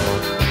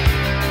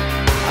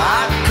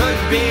 I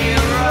could be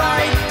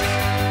right.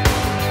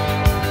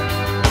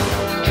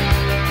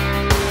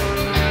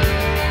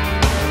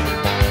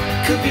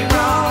 Could be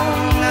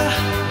wrong.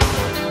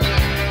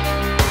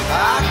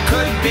 I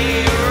could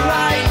be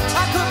right.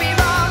 I could be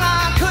wrong.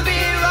 I could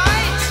be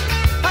right.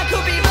 I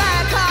could be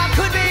black. I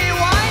could be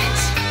white.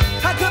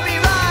 I could be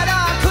right.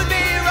 I could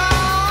be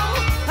wrong.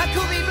 I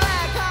could be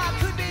black. I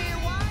could be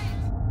white.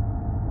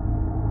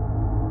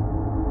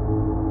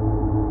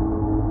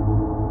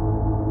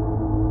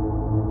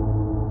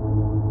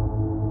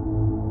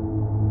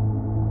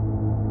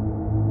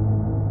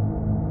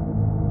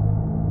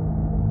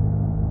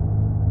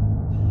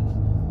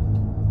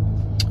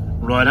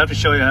 Right, I have to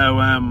show you how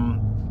I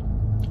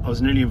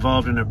was nearly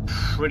involved in a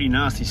pretty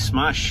nasty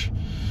smash.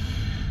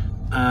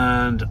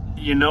 And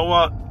you know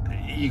what?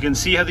 You can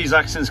see how these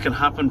accidents can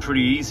happen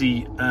pretty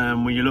easy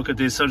when you look at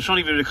this. So just want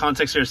to give you the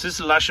context here. So this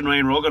is lashing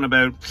rain. We're all going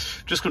about,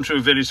 just come through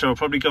a village, so we're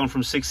probably going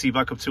from 60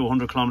 back up to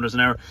 100 kilometers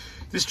an hour.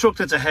 This truck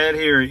that's ahead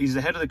here, he's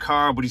ahead of the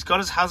car, but he's got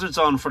his hazards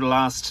on for the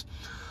last,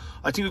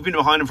 I think we've been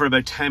behind him for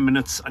about 10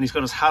 minutes, and he's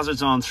got his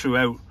hazards on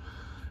throughout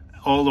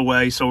all the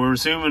way. So we're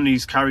assuming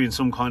he's carrying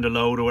some kind of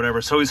load or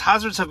whatever. So his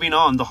hazards have been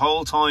on the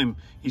whole time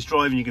he's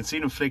driving. You can see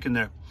them flicking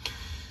there.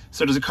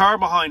 So there's a car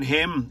behind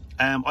him.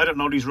 I don't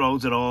know these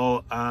roads at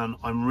all, and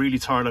I'm really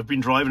tired. I've been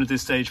driving at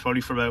this stage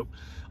probably for about,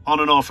 on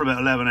and off for about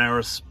 11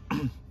 hours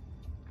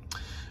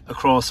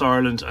across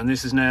Ireland, and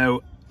this is now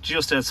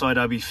just outside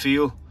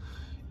Abbeyfield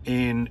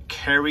in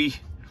Kerry.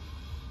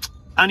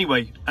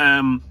 Anyway,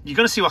 you're going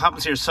to see what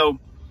happens here. So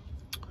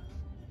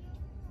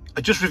I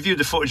just reviewed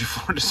the footage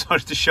before I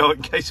decided to show it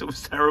in case it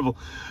was terrible,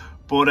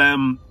 but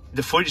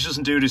the footage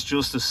doesn't do this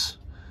justice.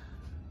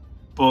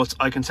 But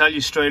I can tell you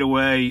straight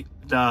away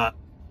that,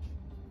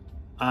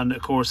 and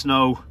of course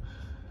no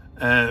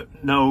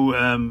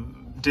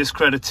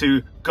discredit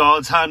to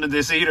God's hand in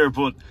this either,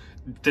 but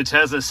the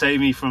Tesla saved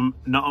me from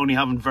not only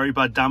having very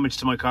bad damage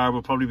to my car,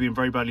 but probably being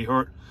very badly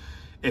hurt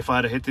if I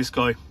had hit this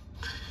guy.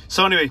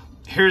 So anyway,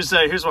 here's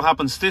what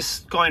happens.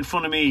 This guy in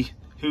front of me,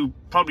 who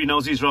probably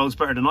knows these roads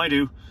better than I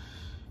do,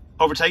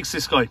 overtakes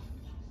this guy,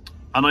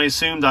 and I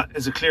assume that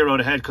is a clear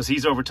road ahead because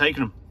he's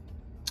overtaken him.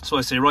 So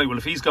I say, right, well,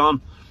 if he's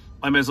gone,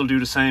 I may as well do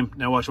the same.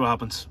 Now watch what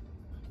happens.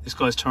 This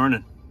guy's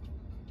turning.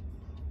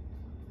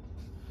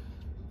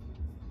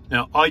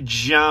 Now I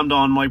jammed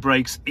on my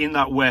brakes in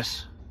that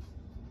wet,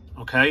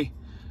 okay,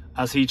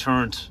 as he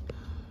turned,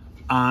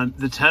 and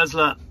the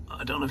Tesla,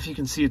 I don't know if you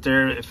can see it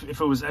there, if it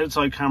was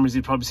outside cameras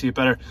you'd probably see it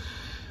better.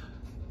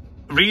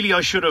 Really,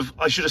 I should have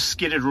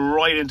skidded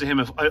right into him.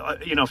 If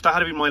if that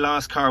had been my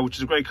last car, which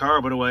is a great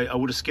car by the way, I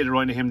would have skidded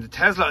right into him. The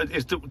Tesla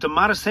is the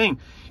maddest thing.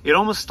 It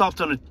almost stopped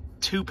on a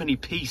 2-penny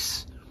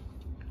piece.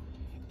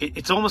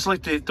 It's almost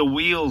like the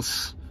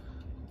wheels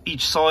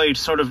each side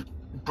sort of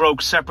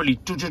broke separately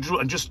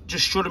and just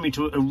shuddered me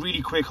to a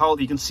really quick halt.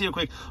 You can see how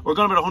quick. We're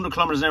going about 100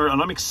 kilometers an hour,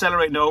 and I'm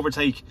accelerating to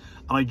overtake,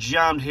 and I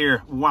jammed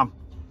here, wham,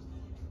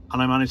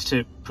 and I managed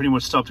to pretty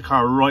much stop the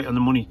car right on the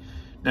money.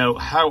 Now,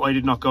 how I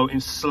did not go in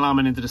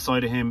slamming into the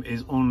side of him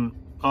is but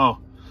I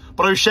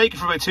was shaking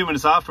for about 2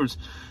 minutes afterwards.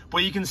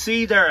 But you can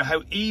see there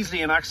how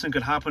easily an accident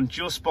could happen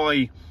just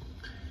by,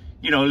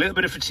 a little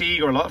bit of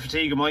fatigue, or a lot of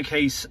fatigue in my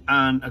case,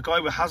 and a guy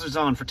with hazards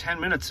on for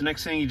 10 minutes. The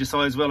next thing he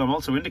decides, well, I'm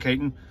also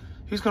indicating,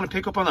 who's going to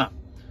pick up on that?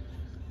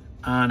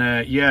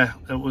 And yeah,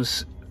 it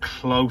was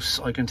close,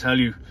 I can tell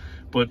you.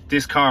 But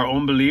this car,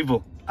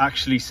 unbelievable,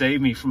 actually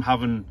saved me from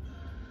having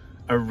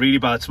a really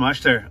bad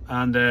smash there.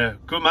 And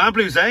good man,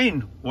 Blue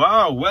Zane.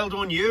 Wow, well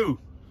done you.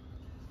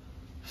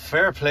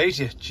 Fair play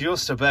to you.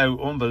 Just about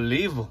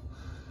unbelievable.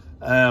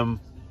 It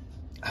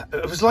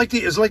was like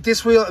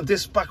this wheel,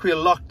 this back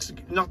wheel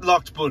not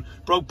locked, but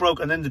broke,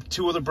 and then the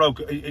two other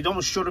broke. It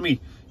almost shuddered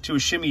me to a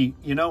shimmy,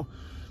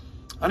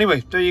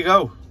 Anyway, there you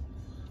go.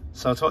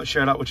 So I thought I'd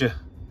share that with you.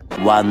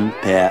 One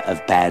pair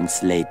of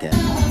pants later.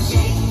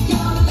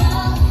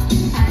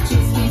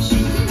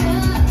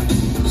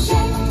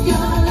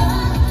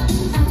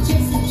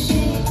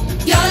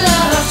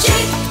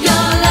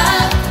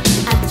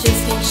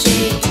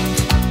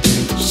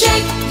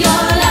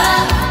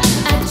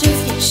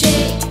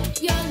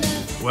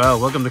 Well,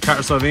 welcome to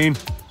Cahersiveen.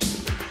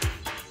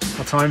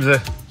 What time is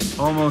it?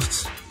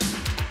 Almost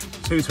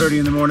 2:30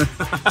 in the morning.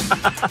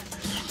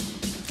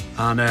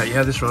 And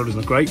yeah, this road is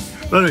not great.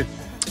 But anyway,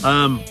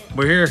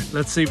 we're here.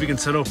 Let's see if we can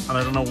set up. And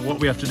I don't know what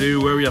we have to do,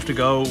 where we have to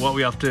go, what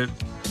we have to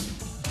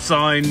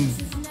sign,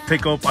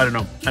 pick up. I don't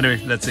know.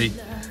 Anyway, let's see.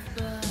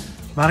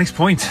 Mannix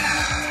Point.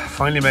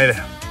 Finally made it.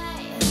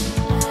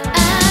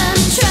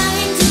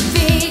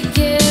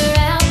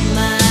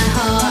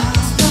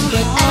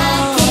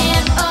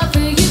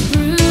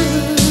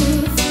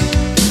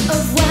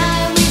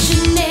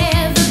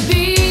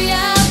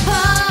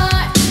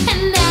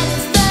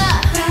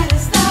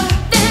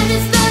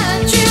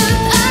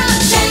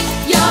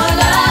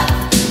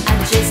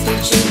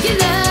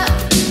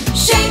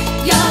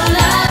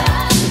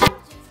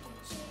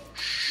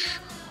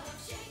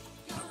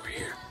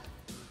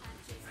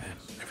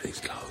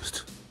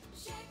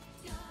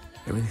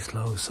 Everything's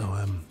closed, so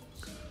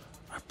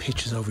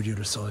pitch is over the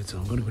other side, so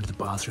I'm going to go to the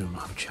bathroom and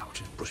have a shower,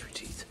 just brush my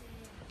teeth.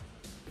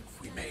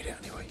 We made it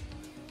anyway.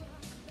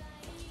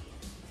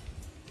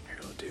 Here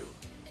it'll do.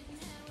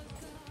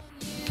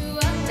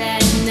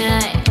 That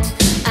night,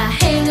 I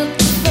hang up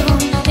the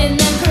phone and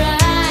I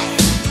cry.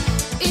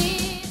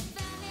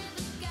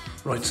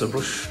 Right, so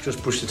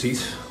just brush the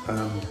teeth.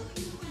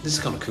 This is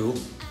kind of cool.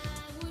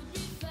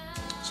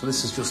 So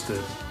this is just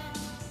the,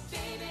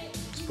 I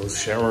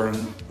suppose, shower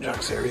and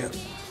Jack's area,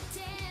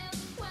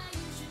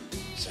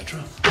 etc.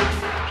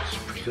 Which is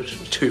pretty good.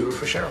 €2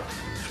 for shower.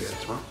 Forget it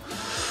tomorrow.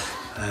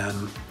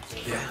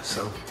 Yeah,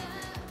 so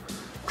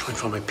try and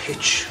find my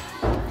pitch.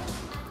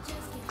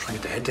 Try and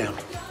get the head down.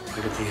 Try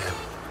and get the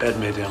bed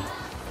made down.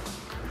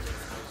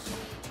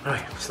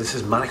 Right, so this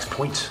is Mannix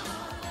Point.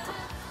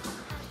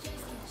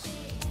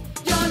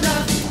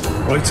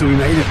 Right, so we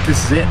made it.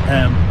 This is it.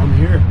 I'm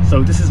here.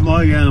 So this is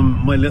my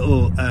my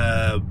little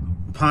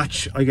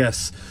patch, I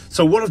guess.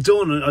 So what I've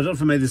done, I don't know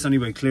if I made this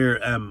anyway clear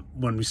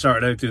when we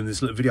started out doing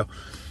this little video,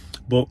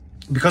 but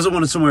because I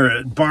wanted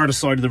somewhere bar the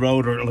side of the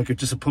road or like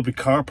just a public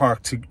car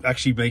park to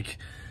actually make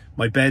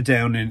my bed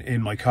down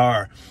in my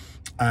car,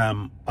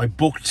 I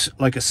booked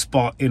like a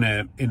spot in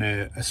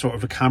a sort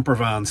of a camper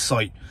van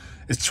site.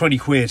 It's 20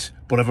 quid,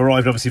 but I've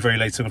arrived obviously very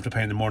late, so I'm going to have to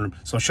pay in the morning.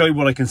 So I'll show you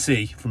what I can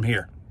see from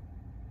here.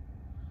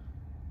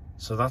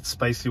 So that's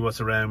basically what's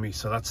around me.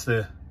 So that's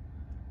the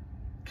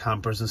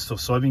campers and stuff.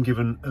 So I've been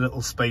given a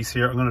little space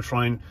here. I'm going to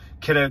try and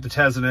kit out the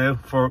Tesla now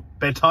for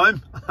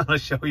bedtime. And I'll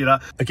show you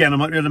that. Again, I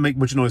might not be able to make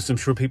much noise. I'm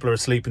sure people are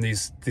asleep in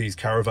these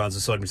caravans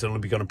beside me, so I'm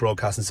going to be going to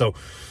broadcast. And so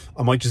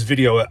I might just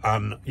video it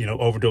and, you know,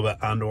 overdub it,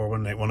 and or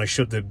when I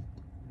shut the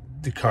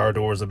car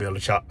doors, I'll be able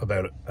to chat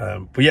about it.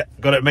 But yeah,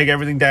 got to make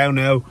everything down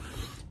now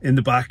in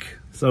the back.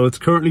 So it's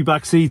currently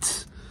back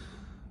seats.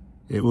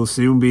 It will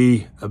soon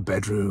be a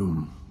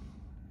bedroom.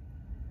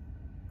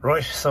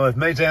 Right, so I've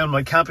made down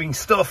my camping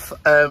stuff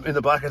in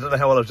the back. I don't know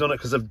how well I've done it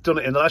because I've done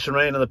it in the lashing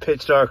rain and the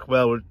pitch dark,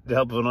 well, with the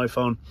help of an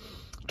iPhone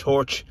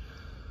torch.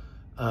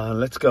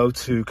 Let's go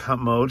to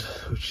camp mode,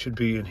 which should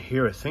be in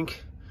here, I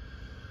think.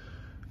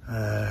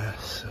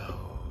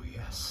 So,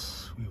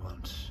 yes, we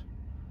want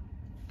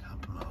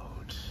camp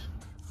mode.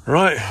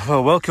 Right,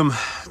 well, welcome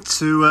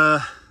to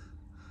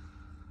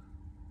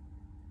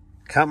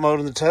camp mode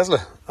in the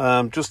Tesla.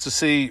 Just to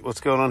see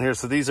what's going on here.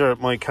 So these are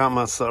my camp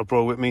mats that I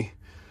brought with me.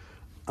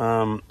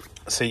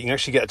 So you can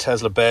actually get a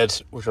Tesla bed,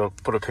 which I'll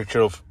put a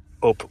picture of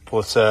up,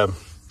 but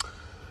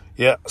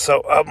yeah,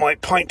 so I have my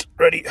pint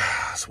ready.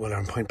 It's a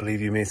well-earned pint,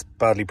 believe you me, it's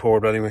badly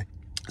poured, but anyway.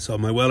 So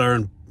my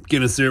well-earned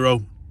Guinness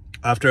Zero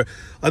after,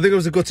 I think it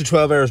was a good to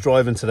 12 hours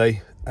driving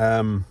today,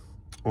 on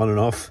and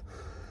off,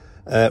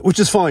 which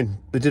is fine.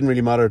 It didn't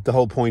really matter. The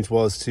whole point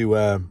was to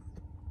have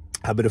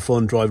a bit of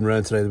fun driving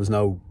around today. There was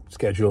no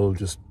schedule,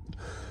 just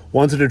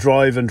wanted to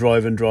drive and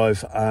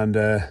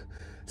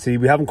see,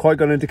 we haven't quite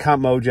gone into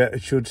camp mode yet.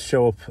 It should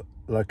show up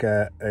like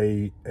a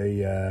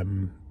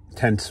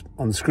tent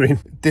on the screen.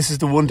 This is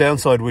the one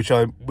downside, which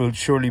I will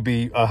surely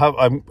be,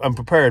 I'm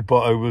prepared,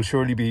 but I will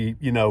surely be,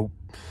 you know,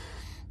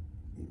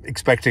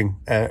 expecting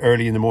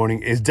early in the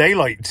morning, is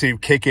daylight to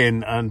kick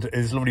in, and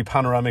there's lovely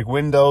panoramic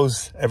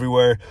windows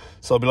everywhere.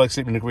 So I'll be like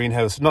sleeping in a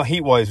greenhouse, not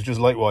heat wise, just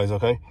light wise,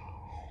 okay?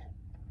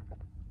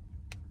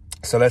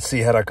 So let's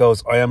see how that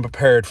goes. I am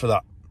prepared for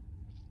that.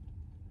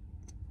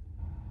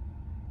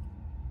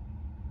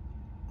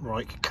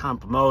 Right,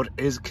 camp mode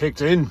is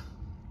kicked in.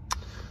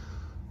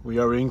 We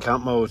are in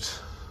camp mode.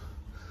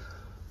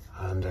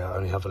 And I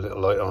only have a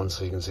little light on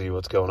so you can see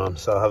what's going on.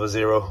 So I have a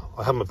zero.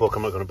 I have my book,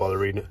 I'm not going to bother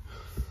reading it.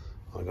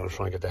 I'm going to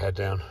try and get the head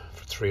down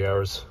for 3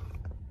 hours.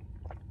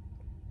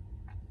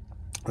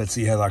 Let's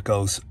see how that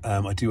goes.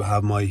 I do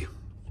have my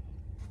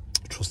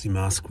trusty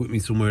mask with me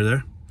somewhere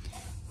there.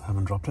 I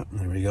haven't dropped it.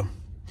 There we go.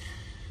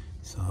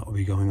 So that will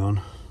be going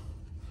on.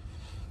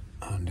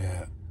 And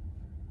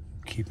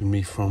keeping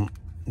me from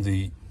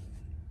the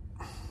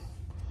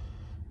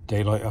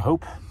daylight, I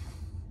hope.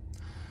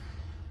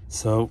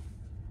 So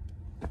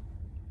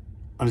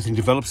anything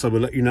develops, I will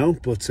let you know,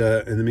 but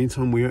in the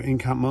meantime, we are in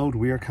camp mode.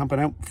 We are camping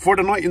out for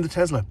the night in the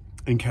Tesla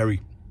in Kerry.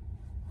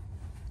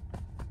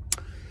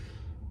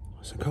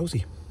 So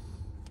cozy.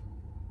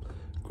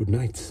 Good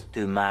night.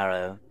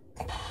 Tomorrow.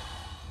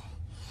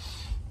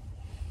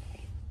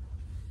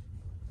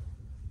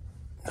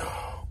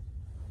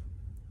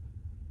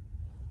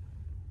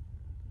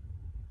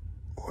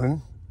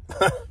 Morning.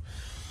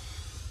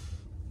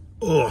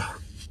 Oh,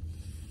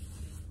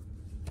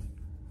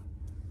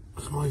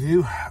 that's my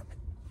view.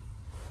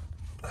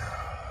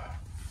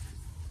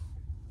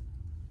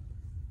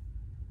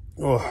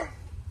 Oh,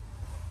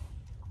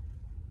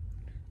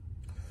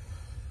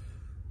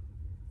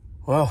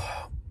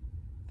 well,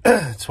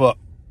 it's what,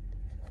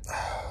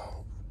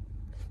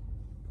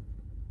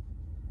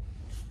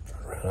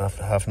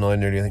 after 9:30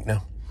 nearly, I think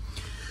now.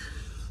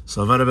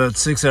 So I've had about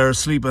 6 hours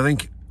sleep, I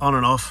think, on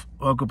and off.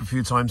 Woke up a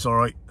few times, all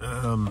right.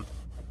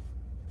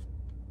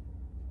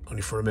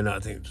 Only for a minute, I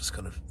think, just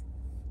kind of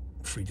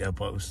freaked out,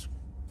 but I was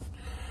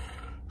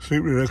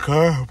sleeping in a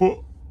car.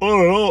 But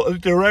all in all,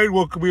 the rain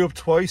woke me up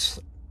twice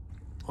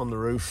on the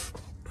roof.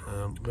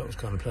 That was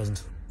kind of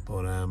pleasant,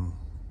 but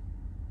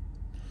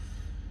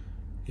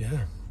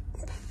yeah.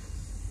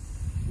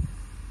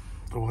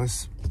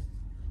 Otherwise,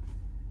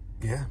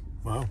 yeah,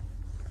 wow.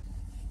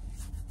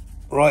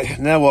 Right,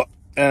 now what?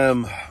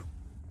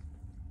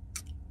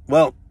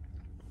 Well,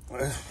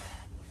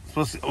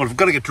 I've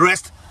got to get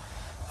dressed,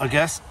 I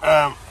guess,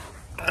 and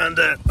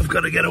I've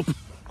got to get up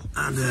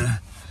and I've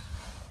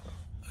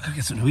got to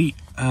get something to eat.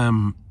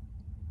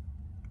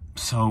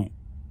 So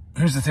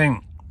here's the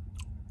thing.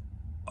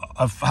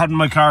 I've had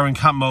my car in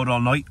camp mode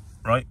all night,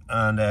 right?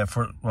 And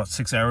for what,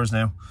 6 hours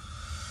now.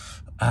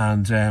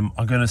 And I'm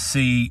going to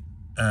see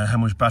how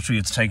much battery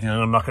it's taking. I'm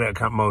going to knock it out of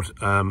camp mode.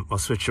 I'll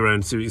switch around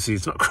and see what you see.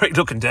 It's not a great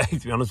looking day, to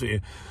be honest with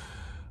you.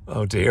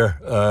 Oh dear.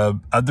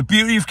 And the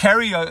beauty of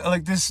Kerry,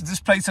 like this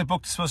place I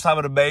booked is supposed to have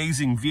an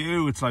amazing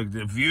view. It's like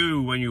the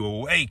view when you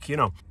awake, you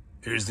know.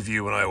 Here's the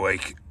view when I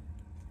awake.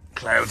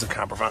 Clouds and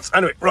camper vans.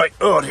 Anyway, right.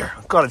 Oh dear.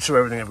 I've got to throw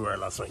everything everywhere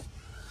last night,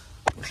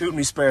 including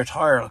my spare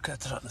tyre. I'll get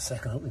to that in a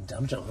second. I hope we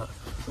damage on that.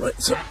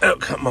 Right, so out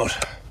camp mode.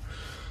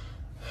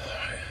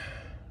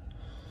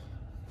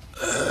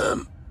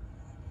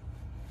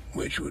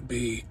 Which would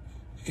be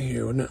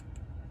here, wouldn't it?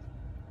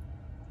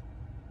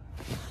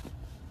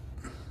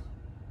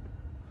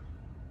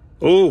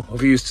 Oh,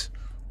 I've used,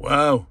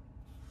 wow,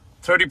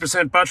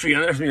 30% battery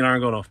and everything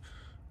alarm going off.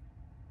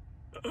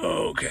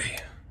 Okay,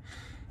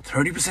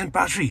 30%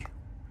 battery.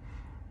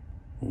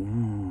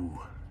 Ooh,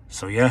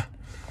 so yeah,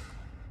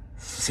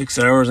 6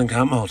 hours in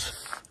camp mode.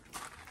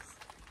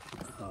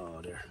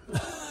 Oh dear.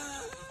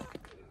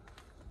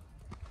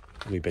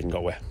 My bin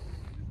got wet.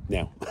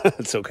 Now,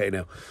 it's okay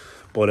now.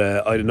 But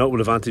I had a notable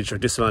advantage or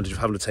disadvantage of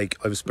having to take,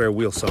 I have a spare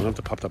wheel, so I'm going to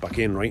have to pop that back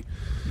in, right?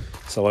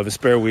 So I have a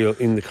spare wheel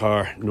in the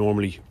car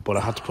normally, but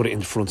I had to put it in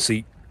the front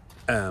seat.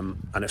 And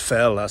it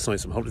fell last night,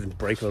 so I'm hoping it didn't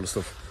break a lot of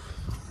stuff.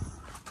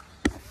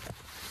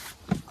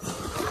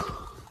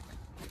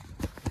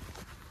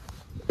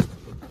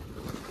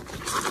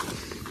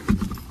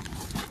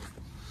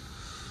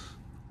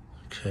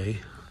 Okay.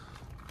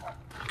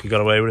 You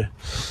got away with it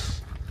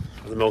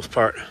for the most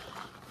part.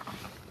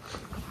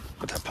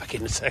 Put that back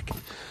in a sec.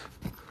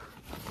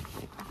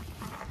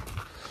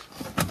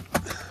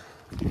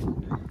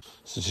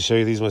 So to show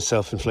you, these are my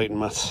self-inflating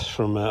mats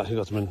from, I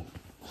got them in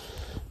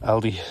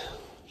Aldi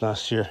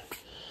last year,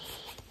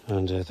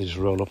 and they just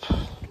roll up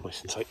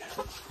nice and tight, as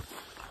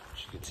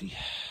you can see.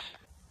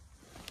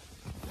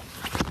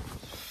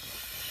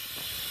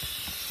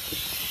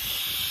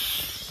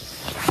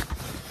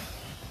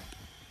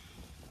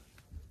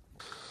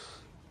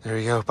 There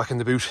you go, back in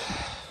the boot,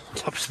 on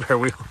top of the spare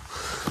wheel.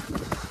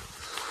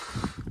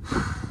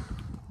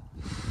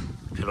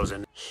 Pillows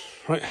in.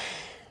 Right,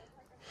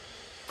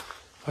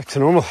 back to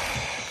normal.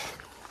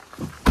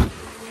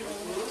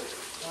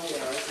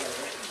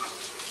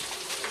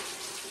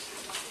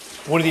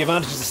 One of the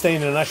advantages of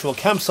staying in an actual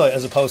campsite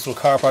as opposed to a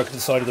car park at the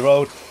side of the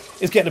road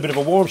is getting a bit of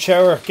a warm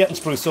shower, getting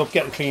spruced up,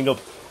 getting cleaned up,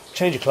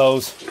 change of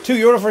clothes.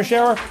 €2 for a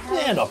shower?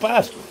 Yeah, not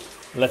bad.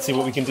 Let's see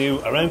what we can do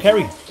around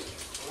Kerry. Well,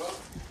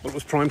 it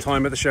was prime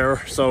time at the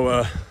shower,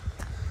 so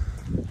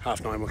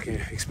 9:30, what can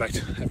you expect?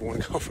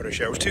 Everyone go for their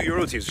shower. It was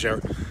 €2 to use the shower,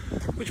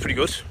 which is pretty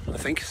good, I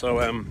think. So,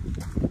 I'm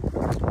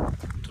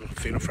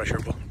feeling fresher,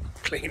 but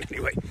clean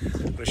anyway.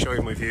 I'm going to show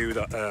you my view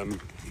that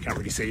you can't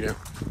really see now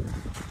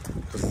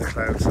because of the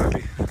clouds,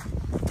 sadly.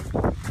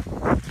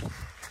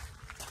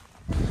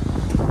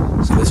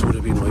 So this would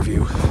have been my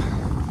view.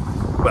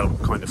 Well,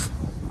 kind of.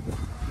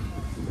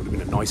 Would have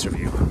been a nicer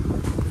view.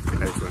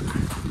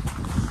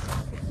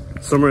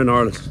 Summer in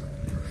Ireland.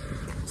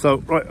 So,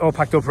 right, all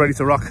packed up, ready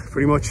to rock,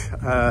 pretty much.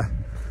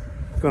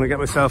 Going to get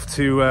myself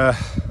to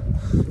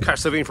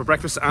Cahersiveen for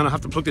breakfast, and I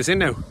have to plug this in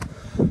now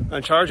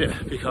and charge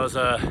it because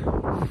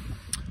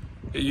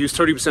it used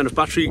 30% of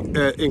battery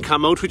in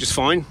cam mode, which is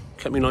fine.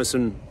 Kept me nice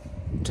and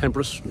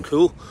temperate and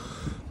cool.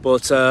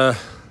 But I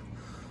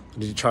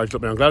need to charge it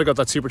up now. I'm glad I got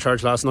that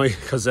supercharge last night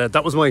because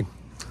that was my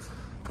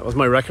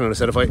reckoning. I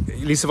said at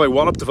least if I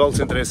wallop the volts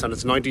into this and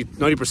it's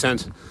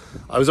 90%,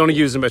 I was only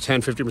using about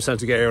 10-15%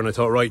 to get air, and I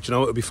thought, right, you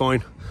know, it'll be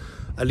fine.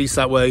 At least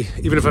that way,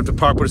 even if I have to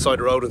park by the side of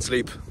the road and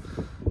sleep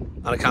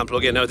and I can't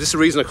plug in. Now, this is the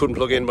reason I couldn't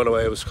plug in, by the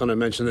way. I was kind of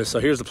mentioning this. So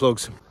here's the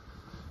plugs.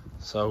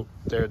 So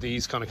they're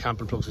these kind of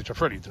camping plugs, which are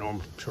pretty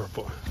normal, sure,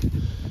 but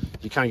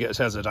you can get a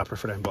Tesla adapter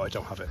for them, but I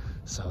don't have it.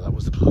 So that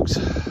was the plugs.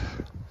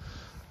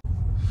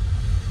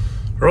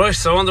 Right,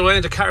 so on the way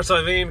into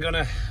Cahersiveen,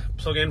 gonna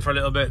plug in for a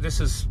little bit. This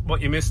is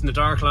what you missed in the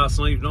dark last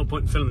night. No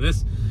point in filming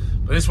this,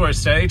 but this is where I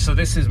stayed. So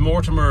this is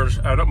Mortimer's,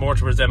 not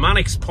Mortimer's,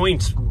 Mannix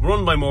Point,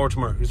 run by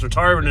Mortimer, who's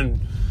retiring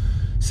in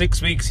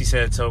 6 weeks, he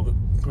said. So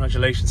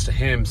congratulations to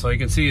him. So you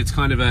can see it's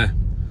kind of a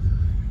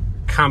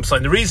campsite.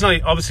 And the reason I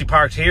obviously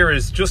parked here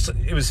is just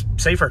it was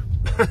safer,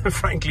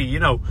 frankly, you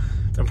know,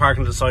 than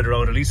parking to the side of the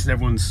road. At least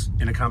everyone's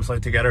in a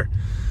campsite together.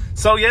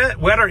 So yeah,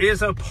 weather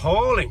is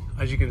appalling,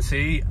 as you can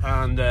see,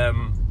 and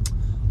I'm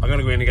going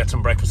to go in and get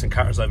some breakfast in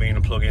Cahersiveen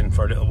and plug in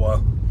for a little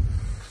while.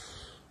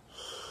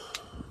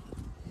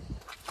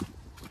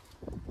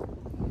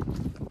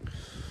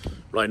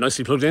 Right,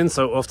 nicely plugged in,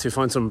 so off to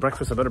find some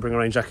breakfast. I better bring a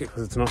rain jacket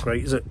because it's not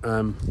great, is it?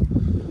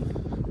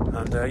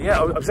 And yeah,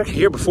 I was actually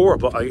here before,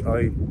 but I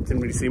didn't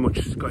really see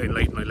much. Got in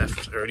late and I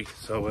left early.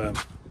 So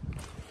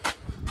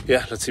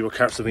yeah, let's see what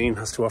Cahersiveen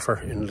has to offer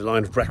in the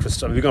line of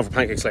breakfast. I'll be going for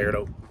pancakes later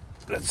though.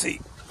 Let's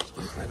see.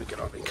 Let me get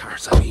on in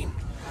Cahersiveen.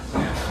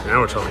 Now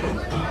we're talking.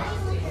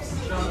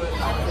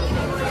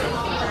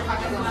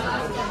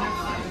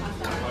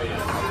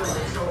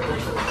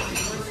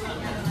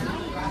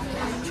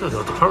 So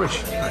the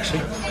porridge, actually.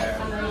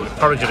 What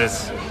porridge it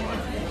is.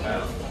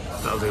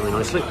 That'll do me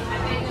nicely.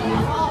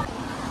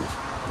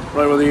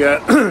 Right, well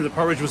the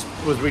porridge was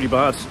really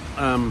bad.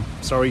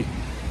 Sorry,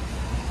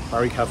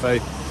 Barry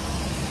Cafe.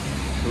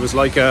 It was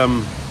like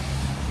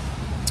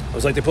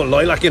they put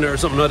lilac in it or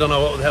something. I don't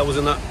know what the hell was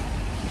in that.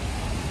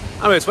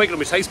 Anyway, it's waking up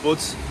my taste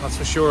buds, that's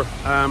for sure.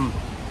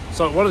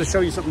 So I wanted to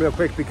show you something real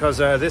quick because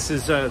this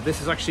is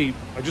actually,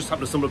 I just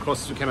happened to stumble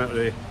across this. We came out of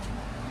the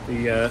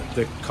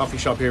coffee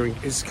shop here.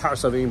 It's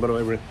Cahersiveen, by the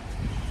way.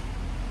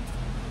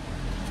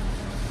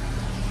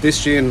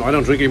 This gin, I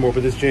don't drink anymore,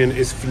 but this gin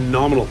is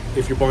phenomenal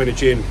if you're buying a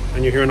gin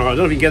and you're here in Ireland. I don't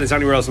know if you can get this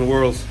anywhere else in the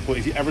world, but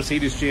if you ever see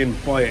this gin,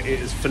 buy it. It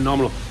is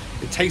phenomenal.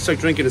 It tastes like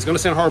drinking. It's going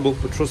to sound horrible,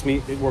 but trust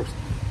me, it works.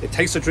 It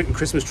tastes like drinking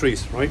Christmas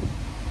trees, right?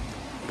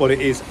 But it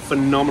is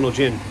phenomenal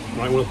gin,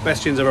 right? One of the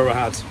best gins I've ever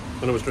had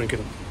when I was drinking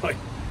it. Right,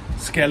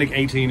 Skellig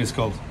 18 is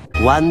called.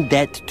 One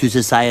debt to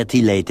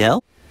society later.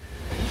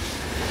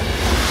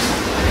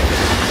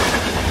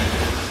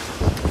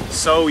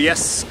 So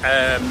yes,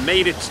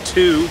 made it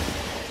to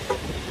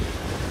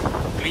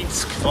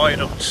Gleensk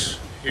Viaduct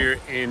here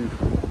in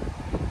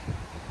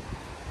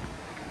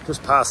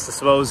just past, I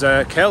suppose,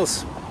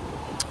 Kells.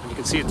 And you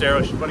can see it there.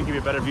 I should probably give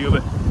you a better view of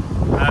it.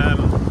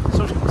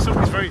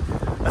 Something's very,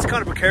 that's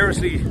kind of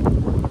precariously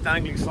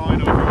dangling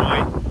sign over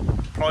my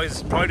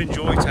pride and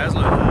joy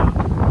Tesla.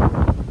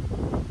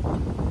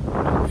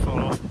 Fall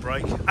off the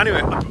brake.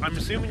 Anyway, I'm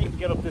assuming you can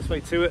get up this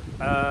way to it.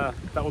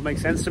 That would make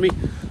sense to me.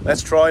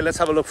 Let's try. Let's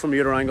have a look from the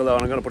other angle though.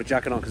 And I'm going to put a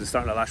jacket on because it's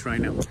starting to lash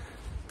rain now.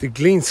 The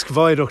Gleensk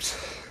Viaduct.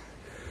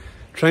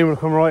 Train will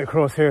come right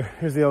across here.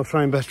 Here's the old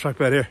train best track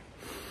bed here.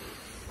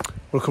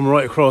 We'll come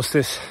right across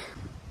this.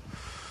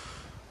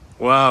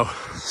 Wow.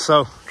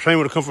 So train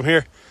would have come from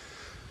here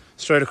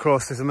straight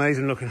across this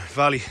amazing looking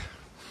valley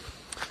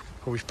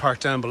where we've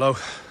parked down below.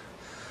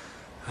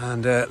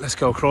 And let's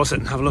go across it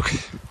and have a look.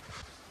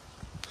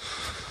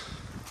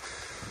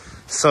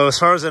 So as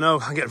far as I know,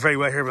 I'm getting very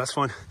wet here, but that's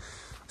fine.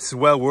 This is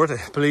well worth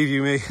it, believe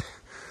you me.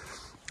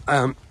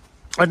 I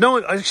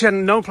actually had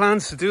no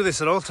plans to do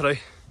this at all today.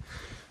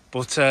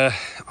 But I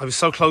was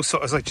so close, so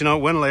I was like, you know,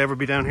 when will I ever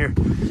be down here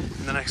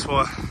in the next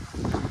while?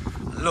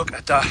 Look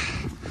at that.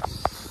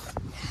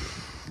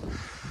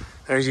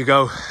 There you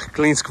go,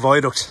 Gleensk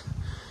Viaduct.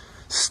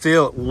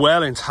 Still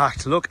well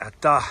intact, look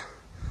at that.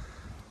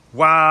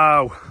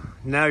 Wow,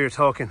 now you're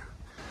talking.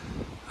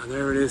 And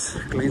there it is,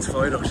 Gleensk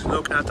Viaduct.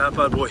 Look at that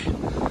bad boy.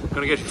 I'm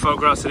gonna get you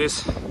photographs of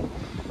this.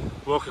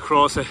 Walk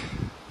across it.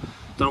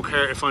 Don't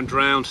care if I'm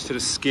drowned to the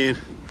skin.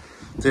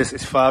 This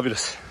is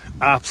fabulous.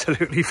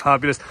 Absolutely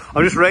fabulous.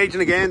 I'm just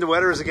raging again. The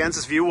weather is against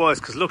us view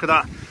wise because look at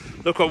that.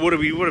 Look what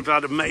we would have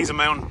had amazing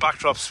mountain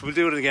backdrops. We'll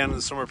do it again in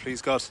the summer,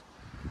 please God.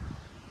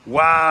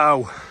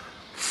 Wow,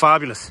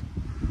 fabulous,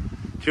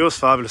 just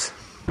fabulous.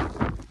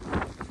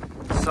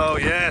 So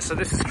yeah, so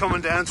this is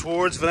coming down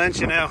towards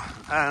Valencia now,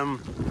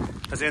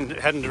 as in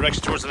heading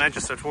direction towards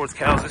Valencia, so towards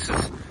Kells. This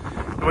is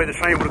the way the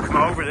train would have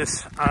come over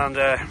this, and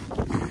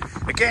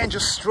again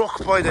just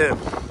struck by the,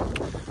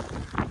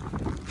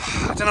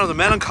 I don't know, the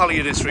melancholy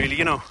of this really,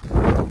 you know.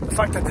 The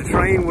fact that the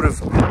train would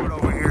have come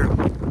over here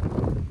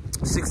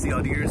 60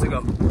 odd years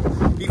ago.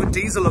 Even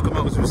diesel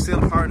locomotives were still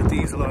part of the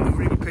diesel. I have a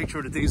really good picture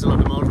of the diesel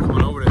locomotive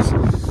coming over this.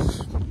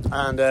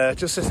 And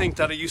just to think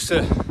that I used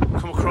to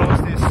come across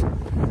this,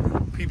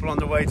 people on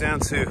the way down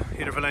to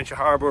either Valencia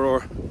Harbour or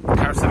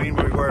Cahersiveen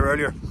where we were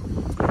earlier,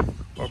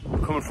 or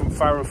coming from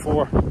far and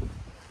fore.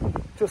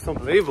 Just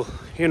unbelievable,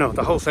 you know,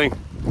 the whole thing.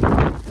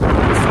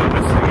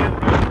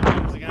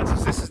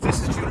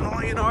 This is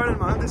July in Ireland,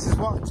 man. This is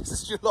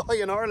July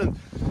in Ireland.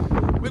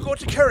 We go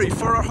to Kerry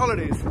for our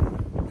holidays.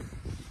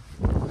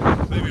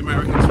 Maybe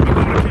Americans, we go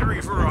to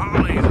Kerry for our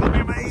holidays. It'll be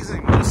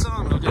amazing. The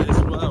sun, okay, as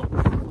well.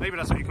 Maybe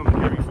that's what you come to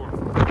Kerry for.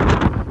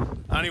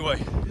 Anyway,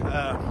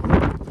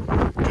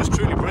 just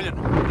truly brilliant.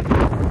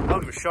 I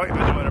don't give a shite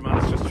about the weather, man.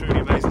 It's just truly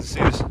amazing to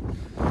see this.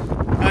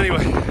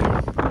 Anyway,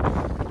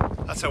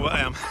 that's how I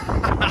am.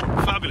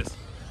 Fabulous.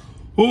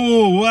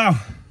 Oh, wow.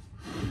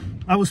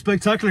 That was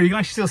spectacular. You can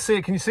actually still see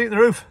it. Can you see it in the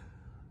roof?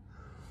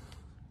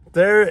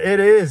 There it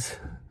is.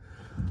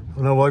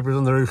 No wipers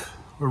on the roof.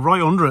 We're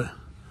right under it.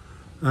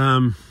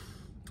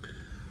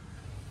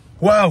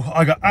 Wow,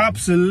 I got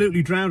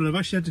absolutely drowned. I've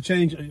actually had to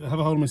change. I have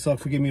a hole in my sock,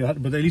 forgive me,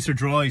 but at least they're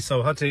dry,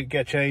 so I had to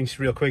get changed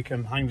real quick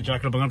and hang the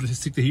jacket up. I'm going to have to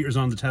stick the heaters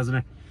on the Tesla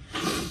now.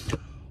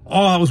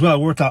 Oh, that was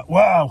well worth that.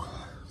 Wow.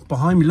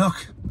 Behind me,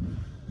 look.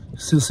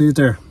 Still see it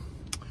there.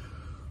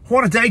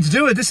 What a day to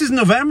do it. This isn't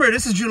November,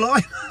 this is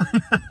July.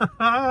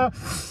 Right,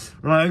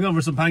 I'm going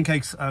for some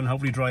pancakes and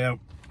hopefully dry out.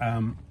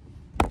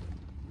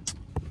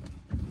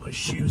 My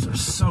shoes are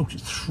soaked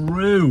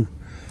through.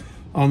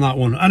 on that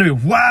one. Anyway,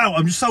 wow,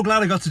 I'm just so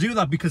glad I got to do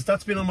that, because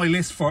that's been on my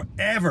list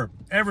forever.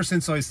 Ever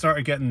since I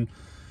started getting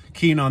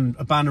keen on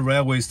abandoned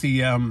railways.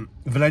 The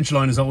Valencia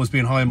line has always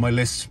been high on my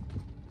list,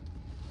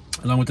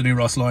 along with the New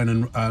Ross line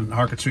and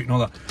Harcourt Street and all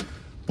that.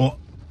 But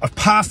I've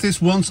passed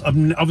this once. I've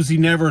obviously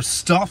never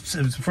stopped.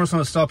 It was the first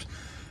time I stopped,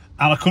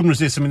 and I couldn't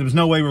resist. I mean, there was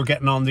no way we were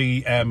getting on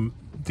the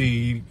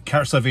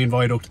Cahersiveen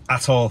Viaduct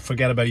at all.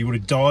 Forget about it. You would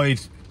have died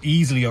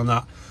easily on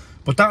that.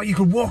 But that, you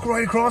could walk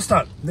right across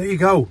that. There you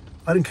go.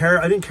 I didn't care.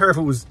 I didn't care if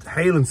it was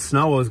hail and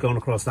snow. I was going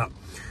across that.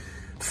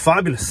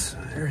 Fabulous.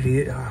 There it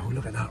is. Oh,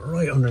 look at that.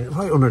 Right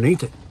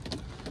underneath it.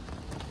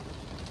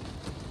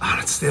 And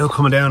it's still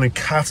coming down, and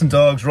cats and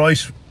dogs. Right.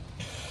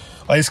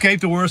 I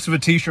escaped the worst of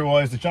it t-shirt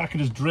wise. The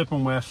jacket is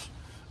dripping wet.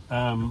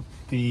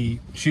 The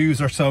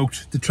shoes are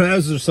soaked. The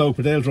trousers are soaked,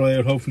 but they'll dry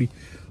out hopefully.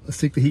 I'll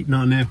stick the heating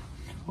on now.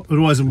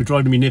 Otherwise I'm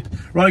driving me nip.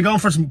 Right, I'm going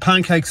for some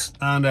pancakes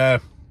and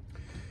head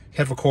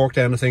for Cork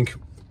then, I think.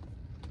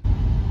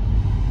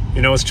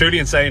 You know, what's truly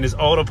insane is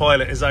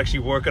Autopilot is actually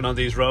working on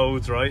these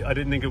roads, right? I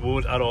didn't think it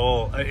would at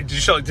all.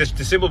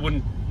 The symbol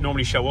wouldn't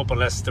normally show up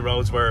unless the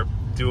roads were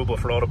doable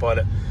for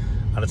Autopilot.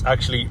 And it's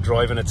actually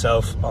driving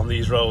itself on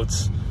these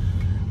roads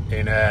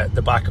in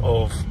the back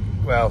of,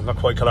 well, not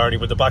quite Killarney,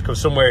 but the back of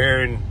somewhere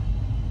here in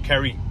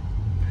Kerry,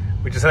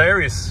 which is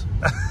hilarious.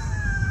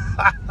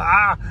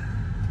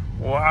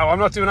 Wow, I'm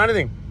not doing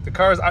anything. The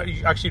car is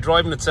actually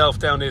driving itself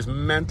down this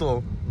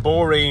mental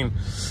boreen.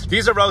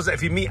 These are roads that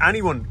if you meet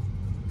anyone,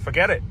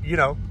 forget it, you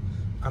know.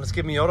 And it's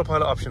giving me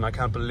Autopilot option. I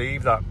can't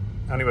believe that.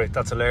 Anyway,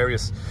 that's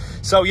hilarious.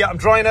 So yeah, I'm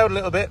drying out a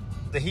little bit.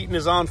 The heating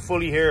is on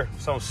fully here,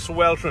 so I'm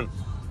sweltering.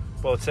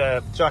 But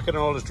jacket and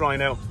all is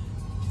drying out.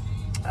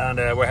 And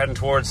we're heading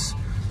towards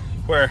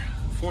where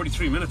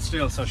 43 minutes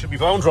still, so it should be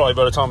bone dry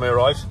by the time I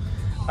arrive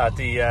at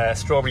the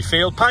Strawberry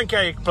Field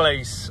Pancake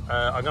place.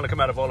 I'm going to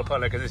come out of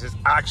Autopilot because this is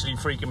actually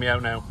freaking me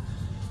out now.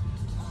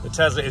 The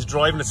Tesla is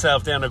driving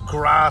itself down a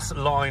grass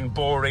line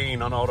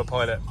boreen on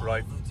Autopilot.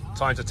 Right,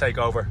 time to take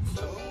over.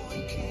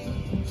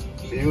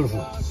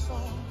 Beautiful.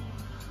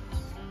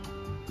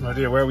 No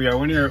idea where we are.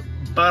 We're near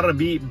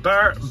Barabima,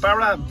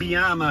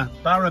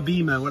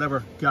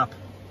 whatever, gap.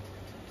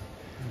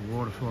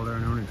 Waterfall there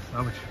now,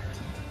 savage.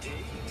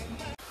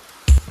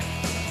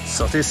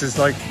 So this is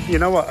like, you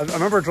know what, I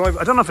remember driving,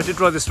 I don't know if I did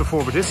drive this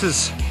before, but this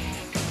is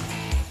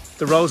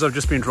the roads I've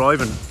just been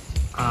driving.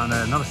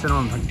 And not a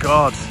cinnamon, thank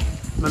God.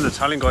 I met an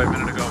Italian guy a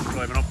minute ago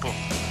driving up, but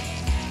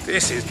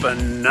this is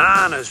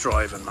bananas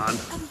driving, man.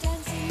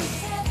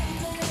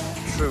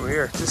 Through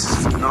here, this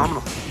is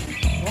phenomenal.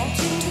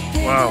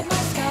 Wow,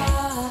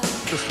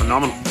 just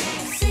phenomenal.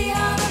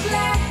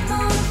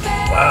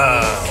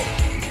 Wow,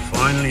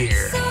 finally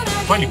here.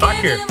 Finally back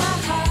here.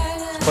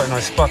 It's quite a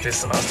nice spot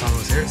this the last time I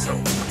was here, so.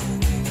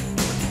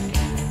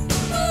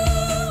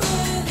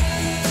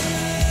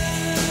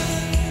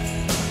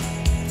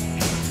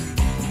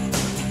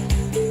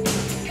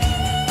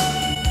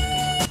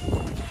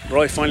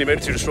 Right, finally made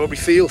it to the Strawberry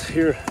Field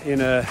here in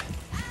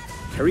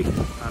Kerry,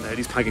 and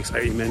these pancakes are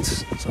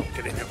immense, so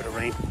get in there with the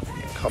rain.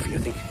 Get coffee, I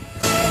think.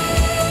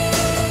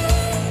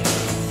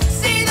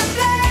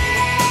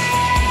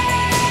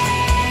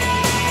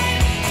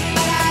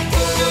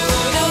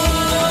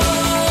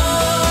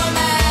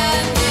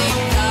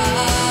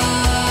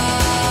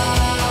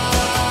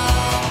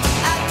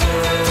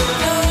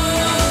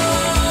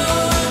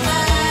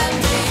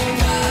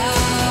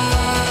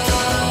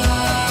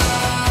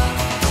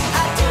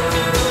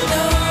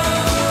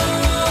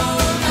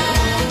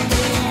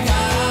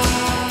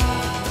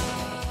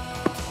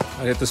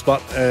 I hit the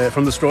spot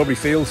from the Strawberry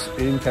Fields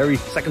in Kerry.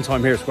 Second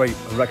time here, it's great.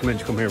 I recommend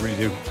you come here, really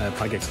do.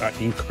 Pancakes are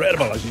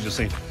incredible, as you just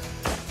seen.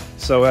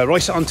 So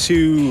right on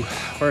to,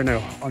 where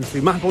now? On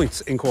to Mahon Points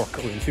in Cork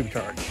with the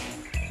Supercharger.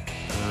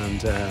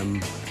 And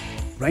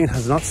rain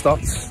has not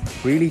stopped,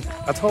 really,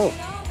 at all.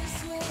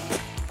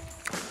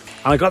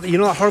 And I got, you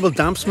know that horrible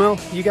damp smell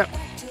you get?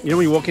 You know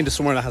when you walk into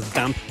somewhere that has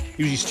damp,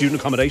 usually student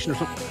accommodation or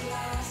something?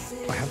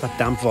 I have that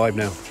damp vibe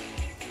now.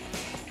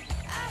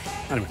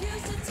 Anyway.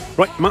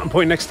 Right, Mountain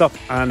Point next stop,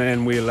 and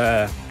then we'll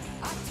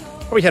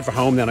probably head for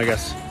home then, I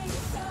guess.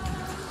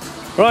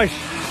 Right,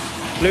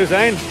 Blue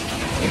Zane,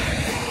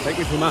 take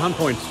me to Mahon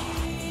Point.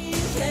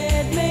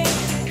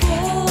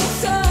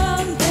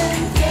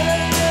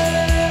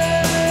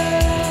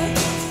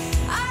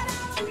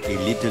 A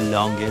little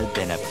longer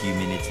than a few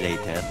minutes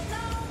later.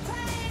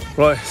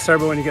 Right,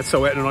 sorry when you get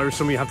so wet in an Irish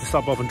summer, you have to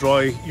stop off and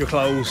dry your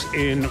clothes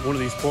in one of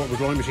these portable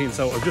drying machines.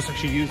 So I've just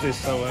actually used this,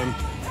 so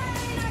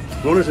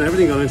runners and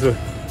everything gone into it.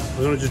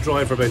 I'm going to just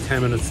drive for about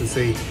 10 minutes and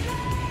see,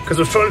 because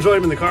I was trying to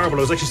drive in the car, but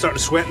I was actually starting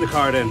to sweat in the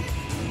car then,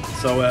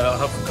 so I'll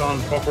have gone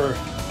proper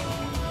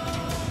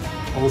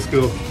old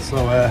school. So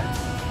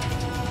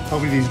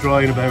hopefully these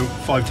dry in about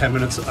 5-10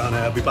 minutes, and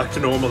I'll be back to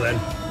normal then.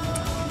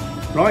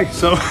 Right,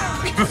 so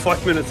I'll give it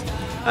 5 minutes.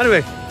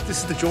 Anyway, this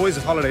is the joys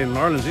of holiday in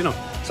Ireland, you know.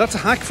 So that's a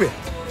hack for you.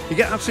 You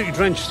get absolutely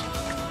drenched,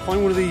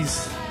 find one of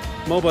these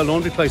mobile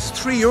laundry places.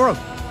 €3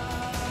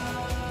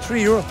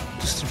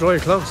 just to dry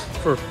your clothes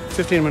for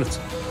 15 minutes.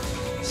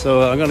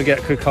 So I'm going to get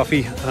a quick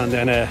coffee and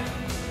then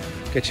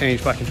get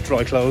changed back into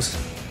dry clothes.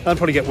 I'll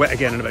probably get wet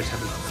again in about 10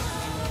 minutes.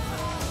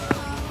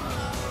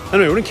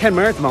 Anyway, we're in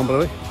Kenmare at the moment, by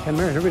the way.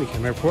 Kenmare, never been to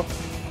Kenmare before.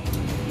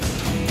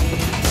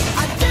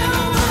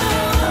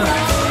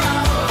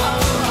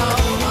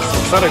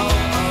 Exciting.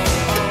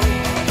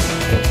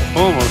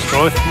 Almost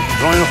dry.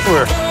 Dry enough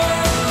for her.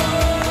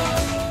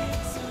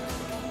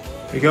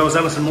 Here he goes,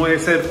 Alison Moye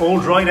said, all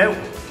dry now.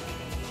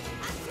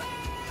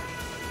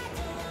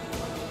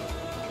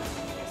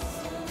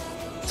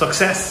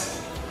 Success.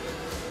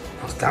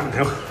 Oh, damn it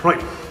now.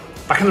 Right,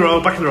 back in the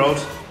road, back in the road.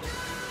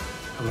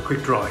 Have a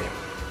quick dry.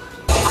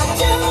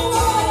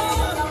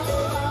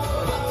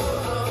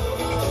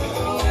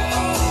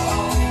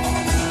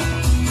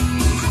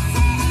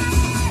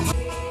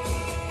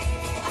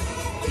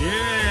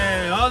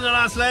 Yeah, on the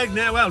last leg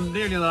now, well,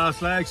 nearly on the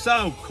last leg.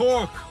 So,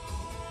 Cork,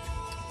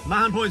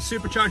 Mahon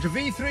Supercharger,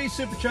 V3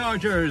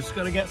 Superchargers.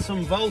 Got to get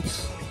some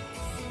volts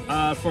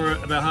for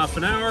about half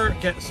an hour,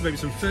 get maybe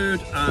some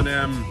food, and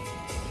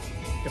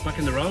get back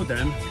in the road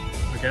then,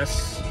 I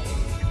guess.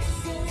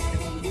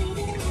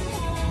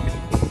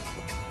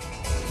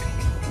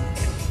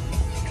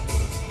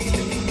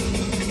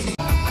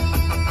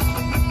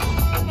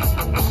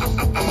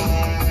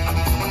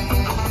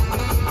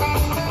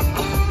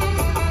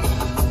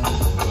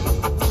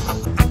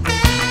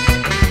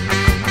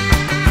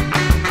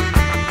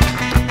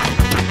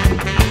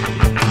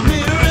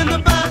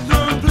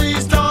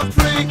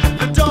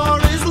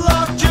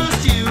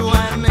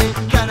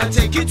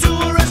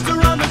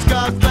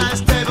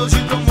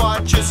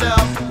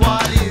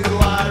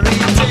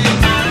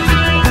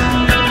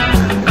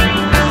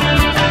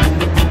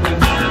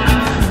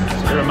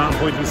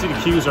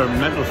 Queues are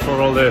mental for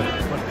all the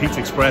Pizza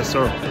Express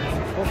or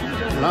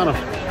Milano,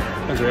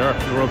 depends where you are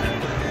in the world,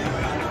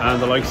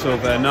 and the likes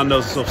of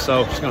Nando's and stuff.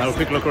 So just gonna have a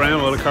quick look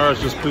around while the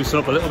cars just boost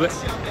up a little bit.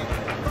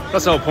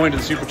 That's the whole point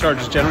of the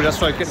Superchargers generally. That's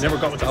why I never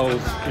got with the whole,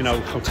 you know,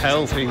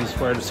 hotel things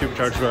where the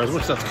Superchargers are. As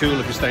much as that's cool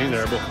if you're staying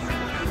there, but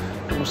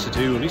not much to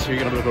do. At least you're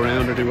gonna look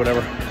around or do whatever.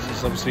 This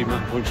is obviously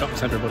Mahon Shopping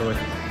Centre, by the way.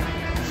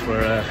 That's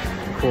where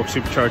Cork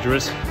Supercharger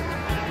is. So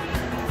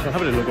I'll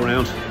have a little look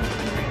around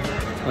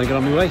and I get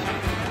on my way.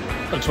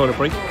 Got a toilet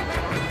break.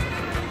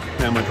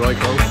 Now my dry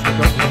clothes.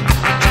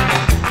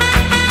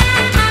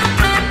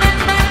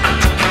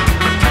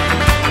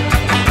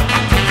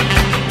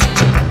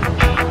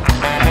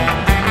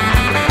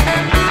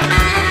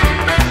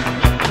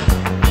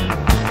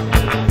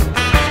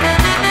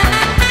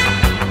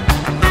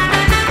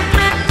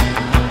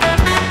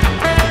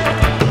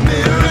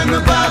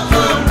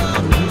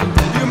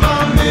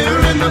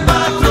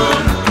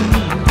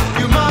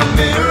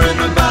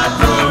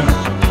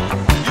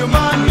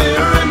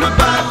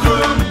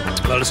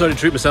 I decided to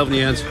treat myself in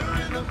the end.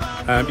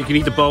 You can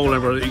eat the bowl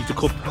and eat the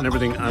cup and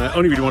everything. And I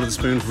only really wanted the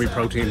spoon for my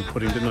protein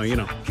pudding, didn't I? You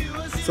know.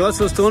 So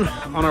that's us done.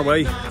 On our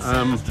way.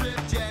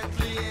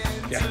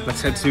 Yeah,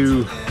 let's head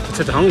to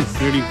home.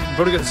 We'll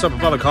probably get to stop at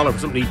Ballcolla for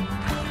something to eat.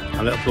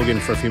 And a little plug in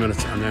for a few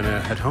minutes and then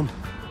head home.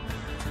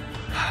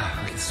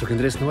 I get stuck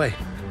into this in the way.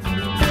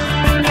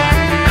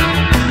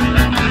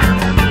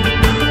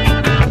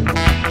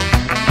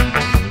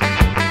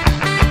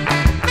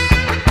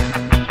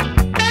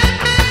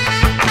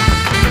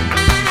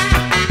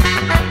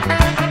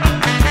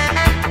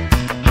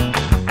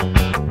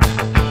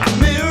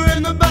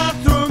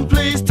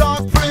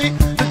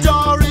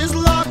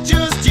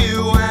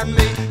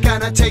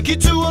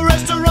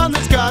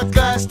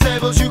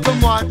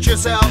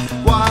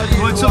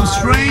 Well, something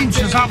strange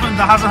has happened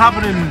that hasn't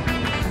happened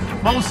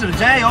in most of the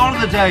day, all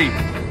of the day.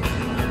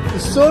 The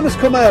sun has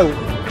come out.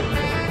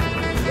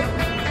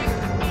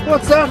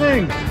 What's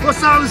happening?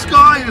 What's that in the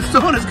sky? The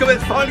sun has come out.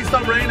 It's finally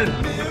stopped raining.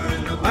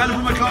 I had to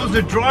put my clothes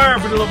in the dryer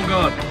for the love of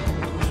God.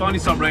 It's finally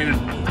stopped raining.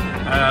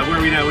 Where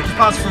are we now? We're just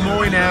past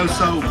Fermoy now,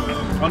 so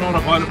on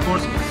autopilot, of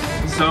course.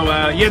 So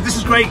yeah, this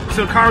is great.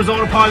 So the car is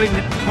autopiloting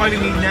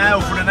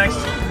now for the next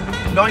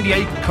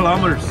 98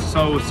 kilometers.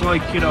 So it's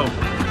like, you know,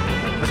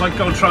 it's like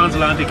going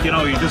transatlantic, you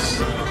know, you just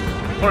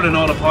put it in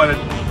autopilot,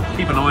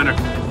 keep an eye on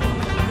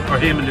her, or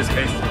him in this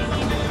case,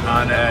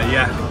 and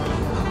yeah.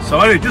 So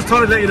anyway, just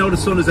thought I'd let you know the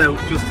sun is out,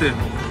 just to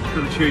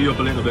kind of cheer you up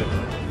a little bit.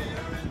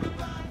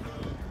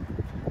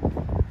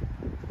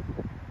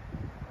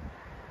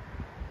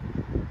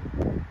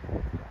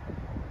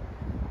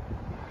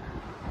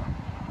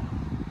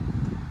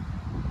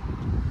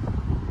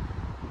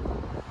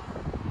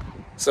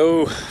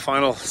 So,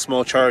 final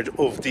small charge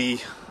of the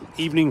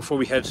evening before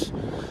we head to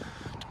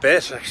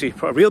bed, actually,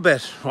 a real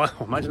bed. Wow,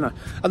 imagine that.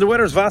 And the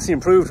weather's vastly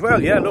improved.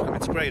 Well, yeah, look,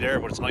 it's grey there,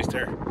 but it's nice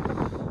there.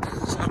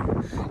 So,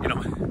 you know,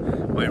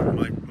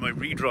 my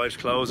re-dried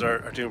clothes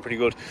are doing pretty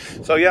good.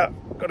 So yeah,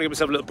 got to give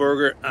myself a little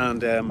burger and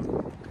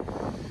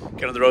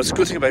get on the road. It's a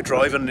good thing about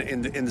driving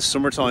in the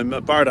summertime,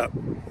 bar that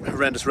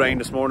horrendous rain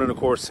this morning, of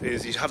course,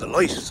 is you have the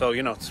light. So,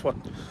 you know, it's what,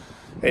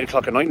 8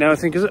 o'clock at night now, I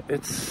think, is it?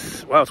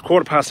 It's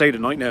 8:15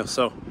 at night now,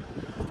 so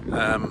you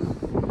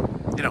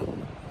know,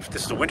 if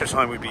this is the winter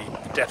time, we'd be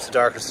depths of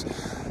darkness. So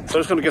I'm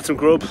just going to get some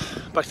grub,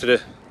 back to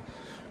the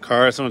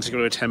car. It's only taking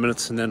about 10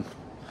 minutes and then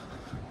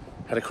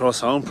head across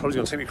home. Probably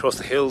going to take me across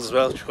the hills as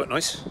well, which is quite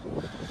nice.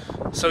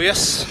 So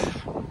yes,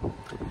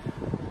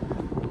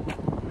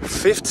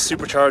 5th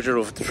supercharger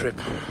of the trip.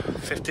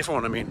 5th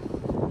different one, I mean.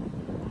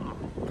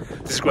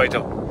 This is great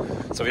though.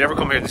 So if you ever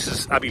come here, this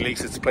is Abbey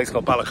Leaks. It's a place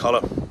called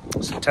Ballcolla.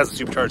 So Tesla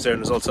Supercharger there,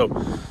 and there's also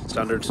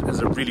standard. There's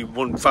a really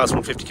fast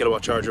 150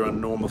 kilowatt charger and a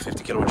normal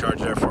 50 kilowatt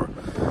charger there for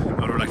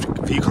other electric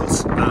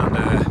vehicles. And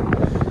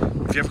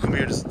if you ever come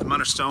here, there's the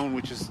Manor Stone,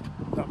 which is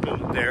that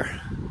building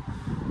there.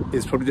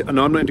 Is probably an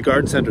online to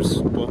garden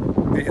centres, but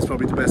it's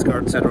probably the best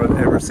garden centre I've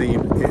ever seen.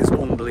 It is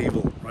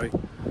unbelievable, right?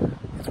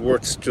 It's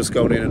worth just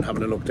going in and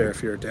having a look there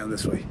if you're down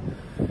this way.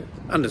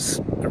 And there's,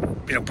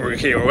 you know, Burren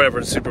Co. or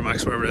whatever,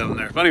 Supermax, wherever down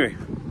there. But anyway,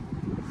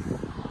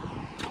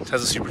 Tesla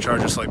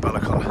Supercharger site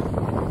Ballcolla.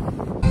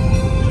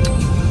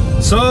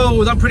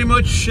 So that pretty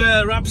much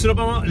wraps it up.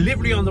 I'm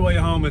literally on the way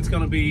home. It's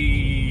going to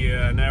be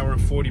an hour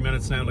and 40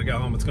 minutes now to get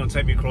home. It's going to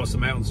take me across the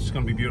mountains. It's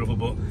going to be beautiful,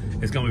 but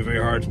it's going to be very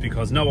hard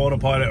because no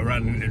autopilot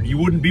around. You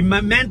wouldn't be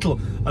mental.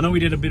 I know we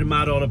did a bit of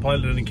mad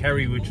autopilot in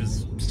Kerry, which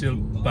is still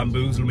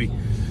bamboozling me.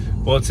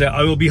 But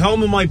I will be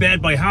home in my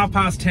bed by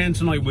 10:30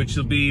 tonight, which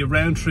will be a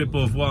round trip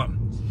of what?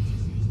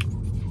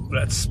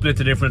 Let's split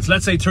the difference.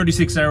 Let's say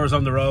 36 hours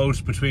on the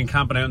road between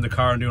camping out in the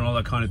car and doing all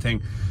that kind of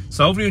thing.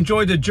 So hopefully you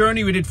enjoyed the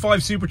journey. We did 5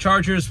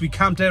 superchargers. We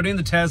camped out in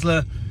the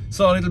Tesla.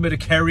 Saw a little bit of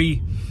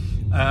Kerry.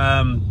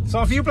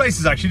 Saw a few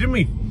places actually, didn't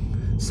we?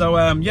 So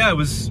yeah, it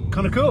was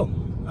kind of cool.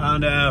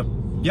 And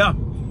yeah,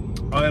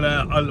 when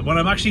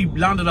I'm actually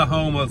landed at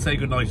home, I'll say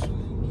goodnight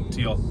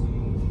to y'all.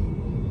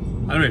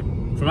 Anyway,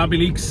 from Abbey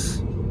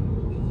Leaks,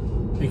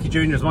 Nicky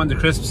Jr.'s mind the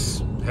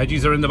crisps.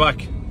 Hedgies are in the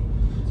back.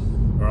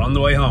 We're on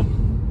the way home.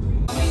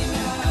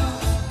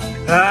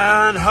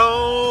 And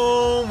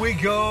home we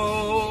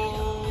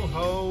go,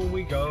 home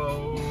we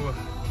go.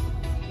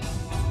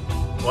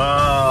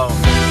 Wow.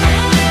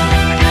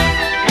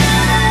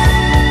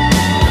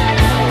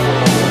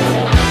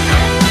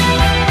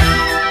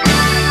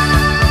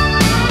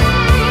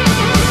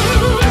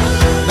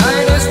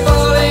 Night is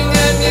falling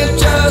and you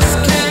just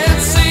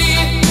can't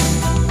see.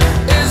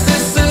 Is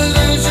this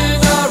illusion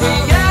or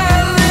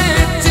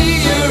reality?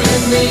 You're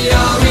in the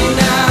army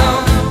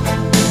now.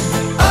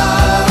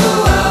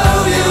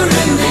 Oh, you're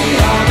in the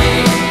army.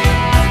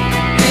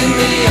 In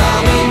the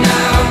army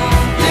now.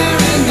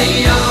 You're in the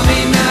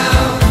army now.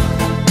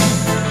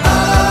 Oh,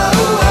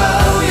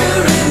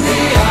 you're in the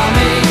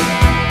army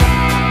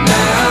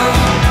now.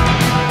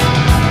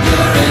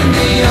 You're in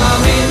the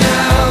army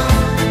now.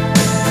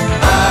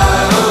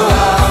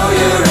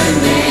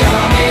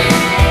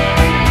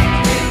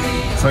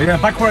 So yeah,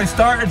 back where I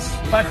started,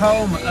 back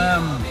home.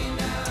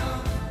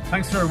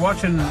 Thanks for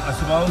watching, I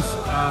suppose.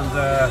 And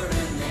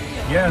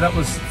yeah, that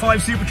was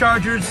 5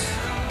 superchargers,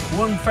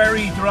 1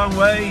 ferry the wrong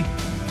way,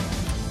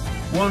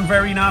 1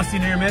 very nasty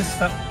near miss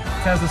that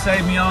Tesla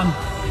saved me on.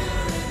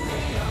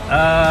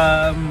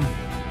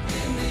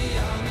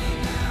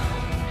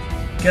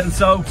 Getting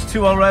soaked,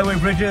 2 old railway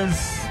bridges,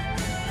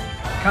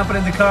 camping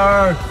in the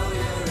car,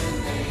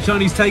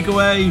 Chinese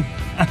takeaway,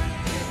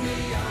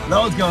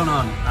 loads going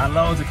on, and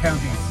loads of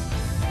counties,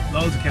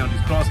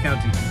 cross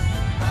counties.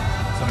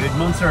 So we did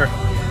Munster,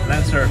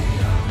 Leinster,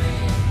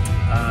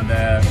 and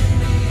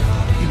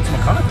even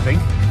some Connacht, I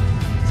think.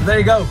 So there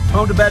you go,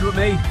 home to bed with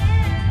me.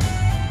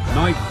 Good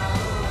night.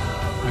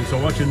 Thanks for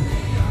watching.